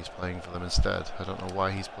 Michibi's playing for them instead. I don't know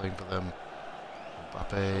why he's playing for them.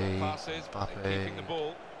 Mbappe. Passes, keeping the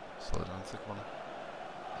ball. Slow it down to the corner.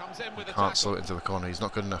 Comes in with a Can't tackle. slow it into the corner. He's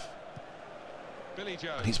not good enough. Billy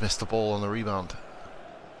Jones. And he's missed the ball on the rebound.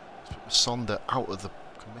 Sonder out of the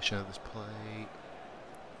commission of this play.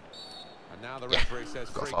 And now the referee says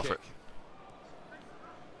got free to offer kick.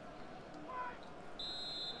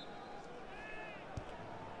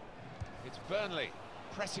 It's Burnley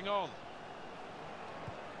pressing on.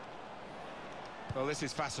 Well, this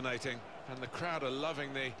is fascinating, and the crowd are loving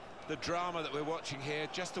the drama that we're watching here.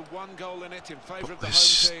 Just a one goal in it in favour of the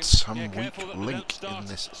home team. Some Yeah, weak careful that they link don't start in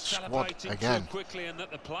this squad celebrating again. too quickly, and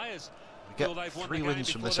that the players We feel get they've won 3 the game wins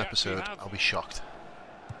from before this they actually episode, have. I'll be shocked.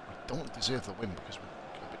 We don't deserve the win because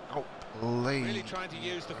we've been outplayed. Really trying to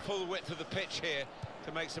use the full width of the pitch here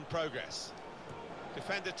to make some progress.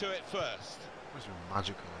 Defender to it first. What's been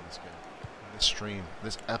magical in this game, in this stream,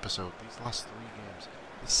 this episode, these last 3 games,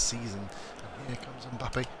 this season, and here comes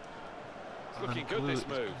Mbappe. It's looking good, this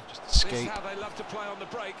move. Just This is escape. how they love to play on the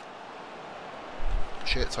break.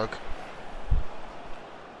 Shit tug.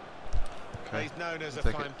 Okay. He's known as a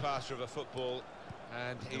Take fine it. passer of a football,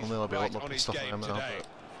 and he's I'll be a lot right more on his pissed off game now, today.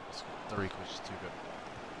 but Doriqua was just too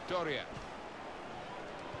good. Doria.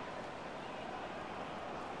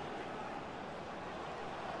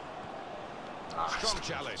 Strong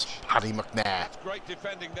challenge. Paddy McNair. Great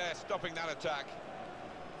defending there, stopping that attack.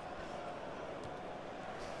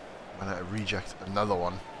 I'm going to reject another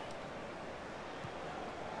one.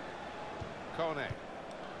 Kone.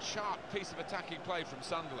 Sharp piece of attacking play from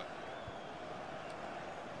Sunderland.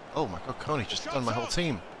 Oh my god, Coney just done my whole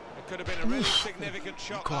team. It could have been a really significant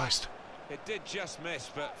shot. Equalised. It did just miss,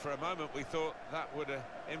 but for a moment we thought that would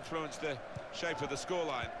influence the shape of the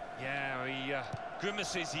scoreline. Yeah, he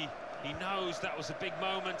grimaces. He knows that was a big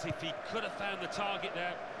moment. If he could have found the target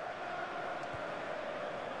there.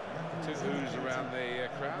 Two who's around the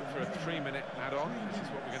crowd for a 3-minute add-on. This is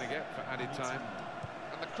what we're going to get for added time.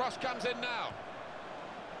 And the cross comes in now.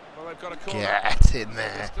 Well, they've got a corner. Get in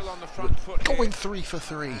there. Still on the front foot here. Going 3 for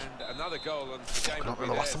 3. And another goal, and the Fuck, game I don't will be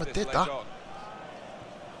know the last theirs time I this did late that. on.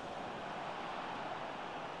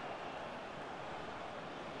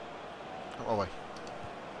 Oh wait.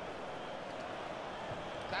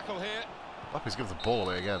 Tackle here. Lappi's give the ball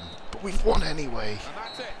away again. But we've won anyway. And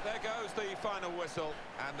that's it. There goes the final whistle.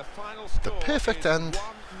 And the final score The perfect is end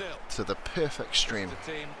 1-0. to the perfect stream.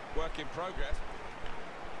 The team work in progress.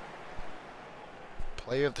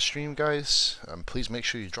 Player of the stream, guys. Please make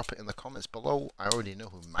sure you drop it in the comments below. I already know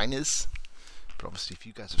who mine is. But obviously if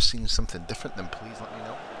you guys have seen something different, then please let me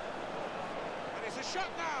know. And it's a shot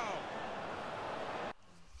now.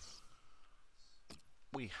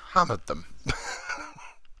 We hammered them.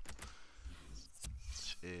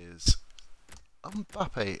 Which is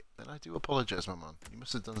Mbappe. And I do apologise, my man. You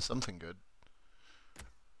must have done something good.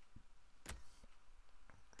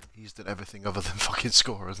 He's done everything other than fucking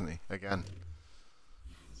score, hasn't he? Again.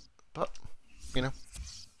 But, you know.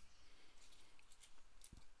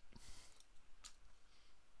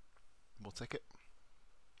 We'll take it.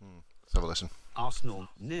 Let's have a listen. Arsenal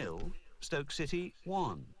 0, Stoke City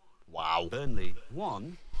 1. Wow. Burnley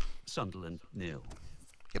 1, Sunderland 0.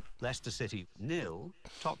 Yep. Leicester City 0,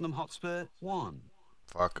 Tottenham Hotspur 1.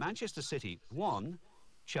 Fuck. Manchester City 1,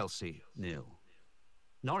 Chelsea 0.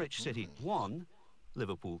 Norwich City 1,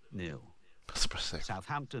 Liverpool 0.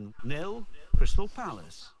 Southampton 0, Crystal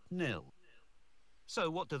Palace 0. So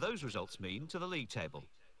what do those results mean to the league table?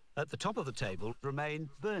 At the top of the table remain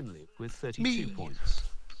Burnley with 32 points.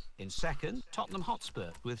 In second, Tottenham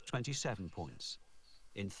Hotspur with 27 points.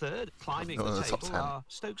 In third, climbing the table are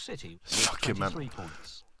Stoke City with 23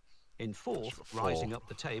 points. In fourth, rising up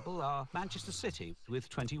the table, are Manchester City with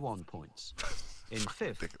 21 points. In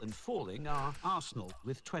fifth and falling are Arsenal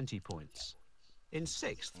with 20 points. In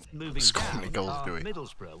sixth, moving down, are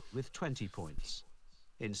Middlesbrough with 20 points.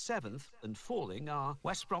 In seventh and falling are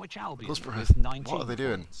West Bromwich Albion with 19 points. What are they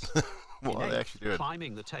doing? What are they actually doing?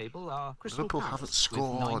 Climbing the table are Crystal Liverpool Palace haven't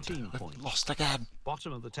scored. with 19 points. Lost again.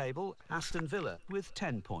 Bottom of the table, Aston Villa with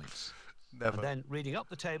 10 points. Never. And then reading up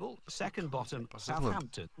the table, second bottom,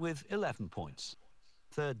 Southampton with 11 points.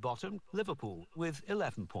 Third bottom, Liverpool with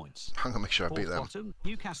 11 points. I'm going to make sure I beat them. Fourth bottom,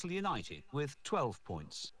 Newcastle United with 12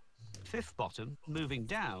 points. Fifth bottom, moving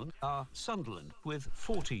down, are Sunderland with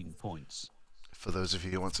 14 points. For those of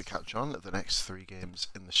you who want to catch on, the next 3 games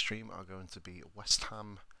in the stream are going to be West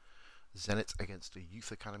Ham, Zenit against the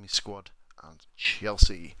Youth Academy squad, and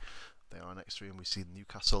Chelsea. They are next stream. We see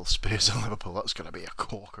Newcastle, Spurs and Liverpool. That's going to be a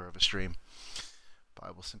corker of a stream. But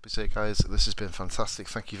I will simply say, guys, this has been fantastic.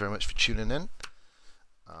 Thank you very much for tuning in.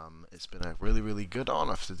 It's been a really, really good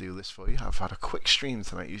honour to do this for you. I've had a quick stream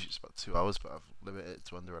tonight. Usually it's about 2 hours, but I've limited it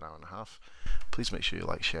to under an hour and a half. Please make sure you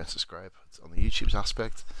like, share and subscribe. It's on the YouTube's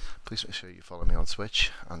aspect. Please make sure you follow me on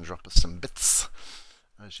Twitch and drop us some bits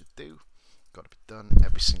as you do. Got to be done.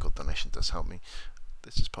 Every single donation does help me.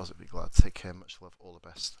 This is Positively Glad. Take care. Much love. All the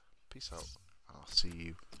best. Peace out. And I'll see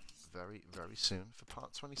you very, very soon for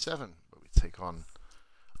part 27, where we take on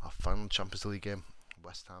our final Champions League game,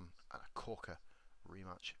 West Ham, and a corker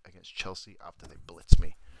rematch against Chelsea after they blitz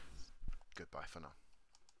me. Goodbye for now.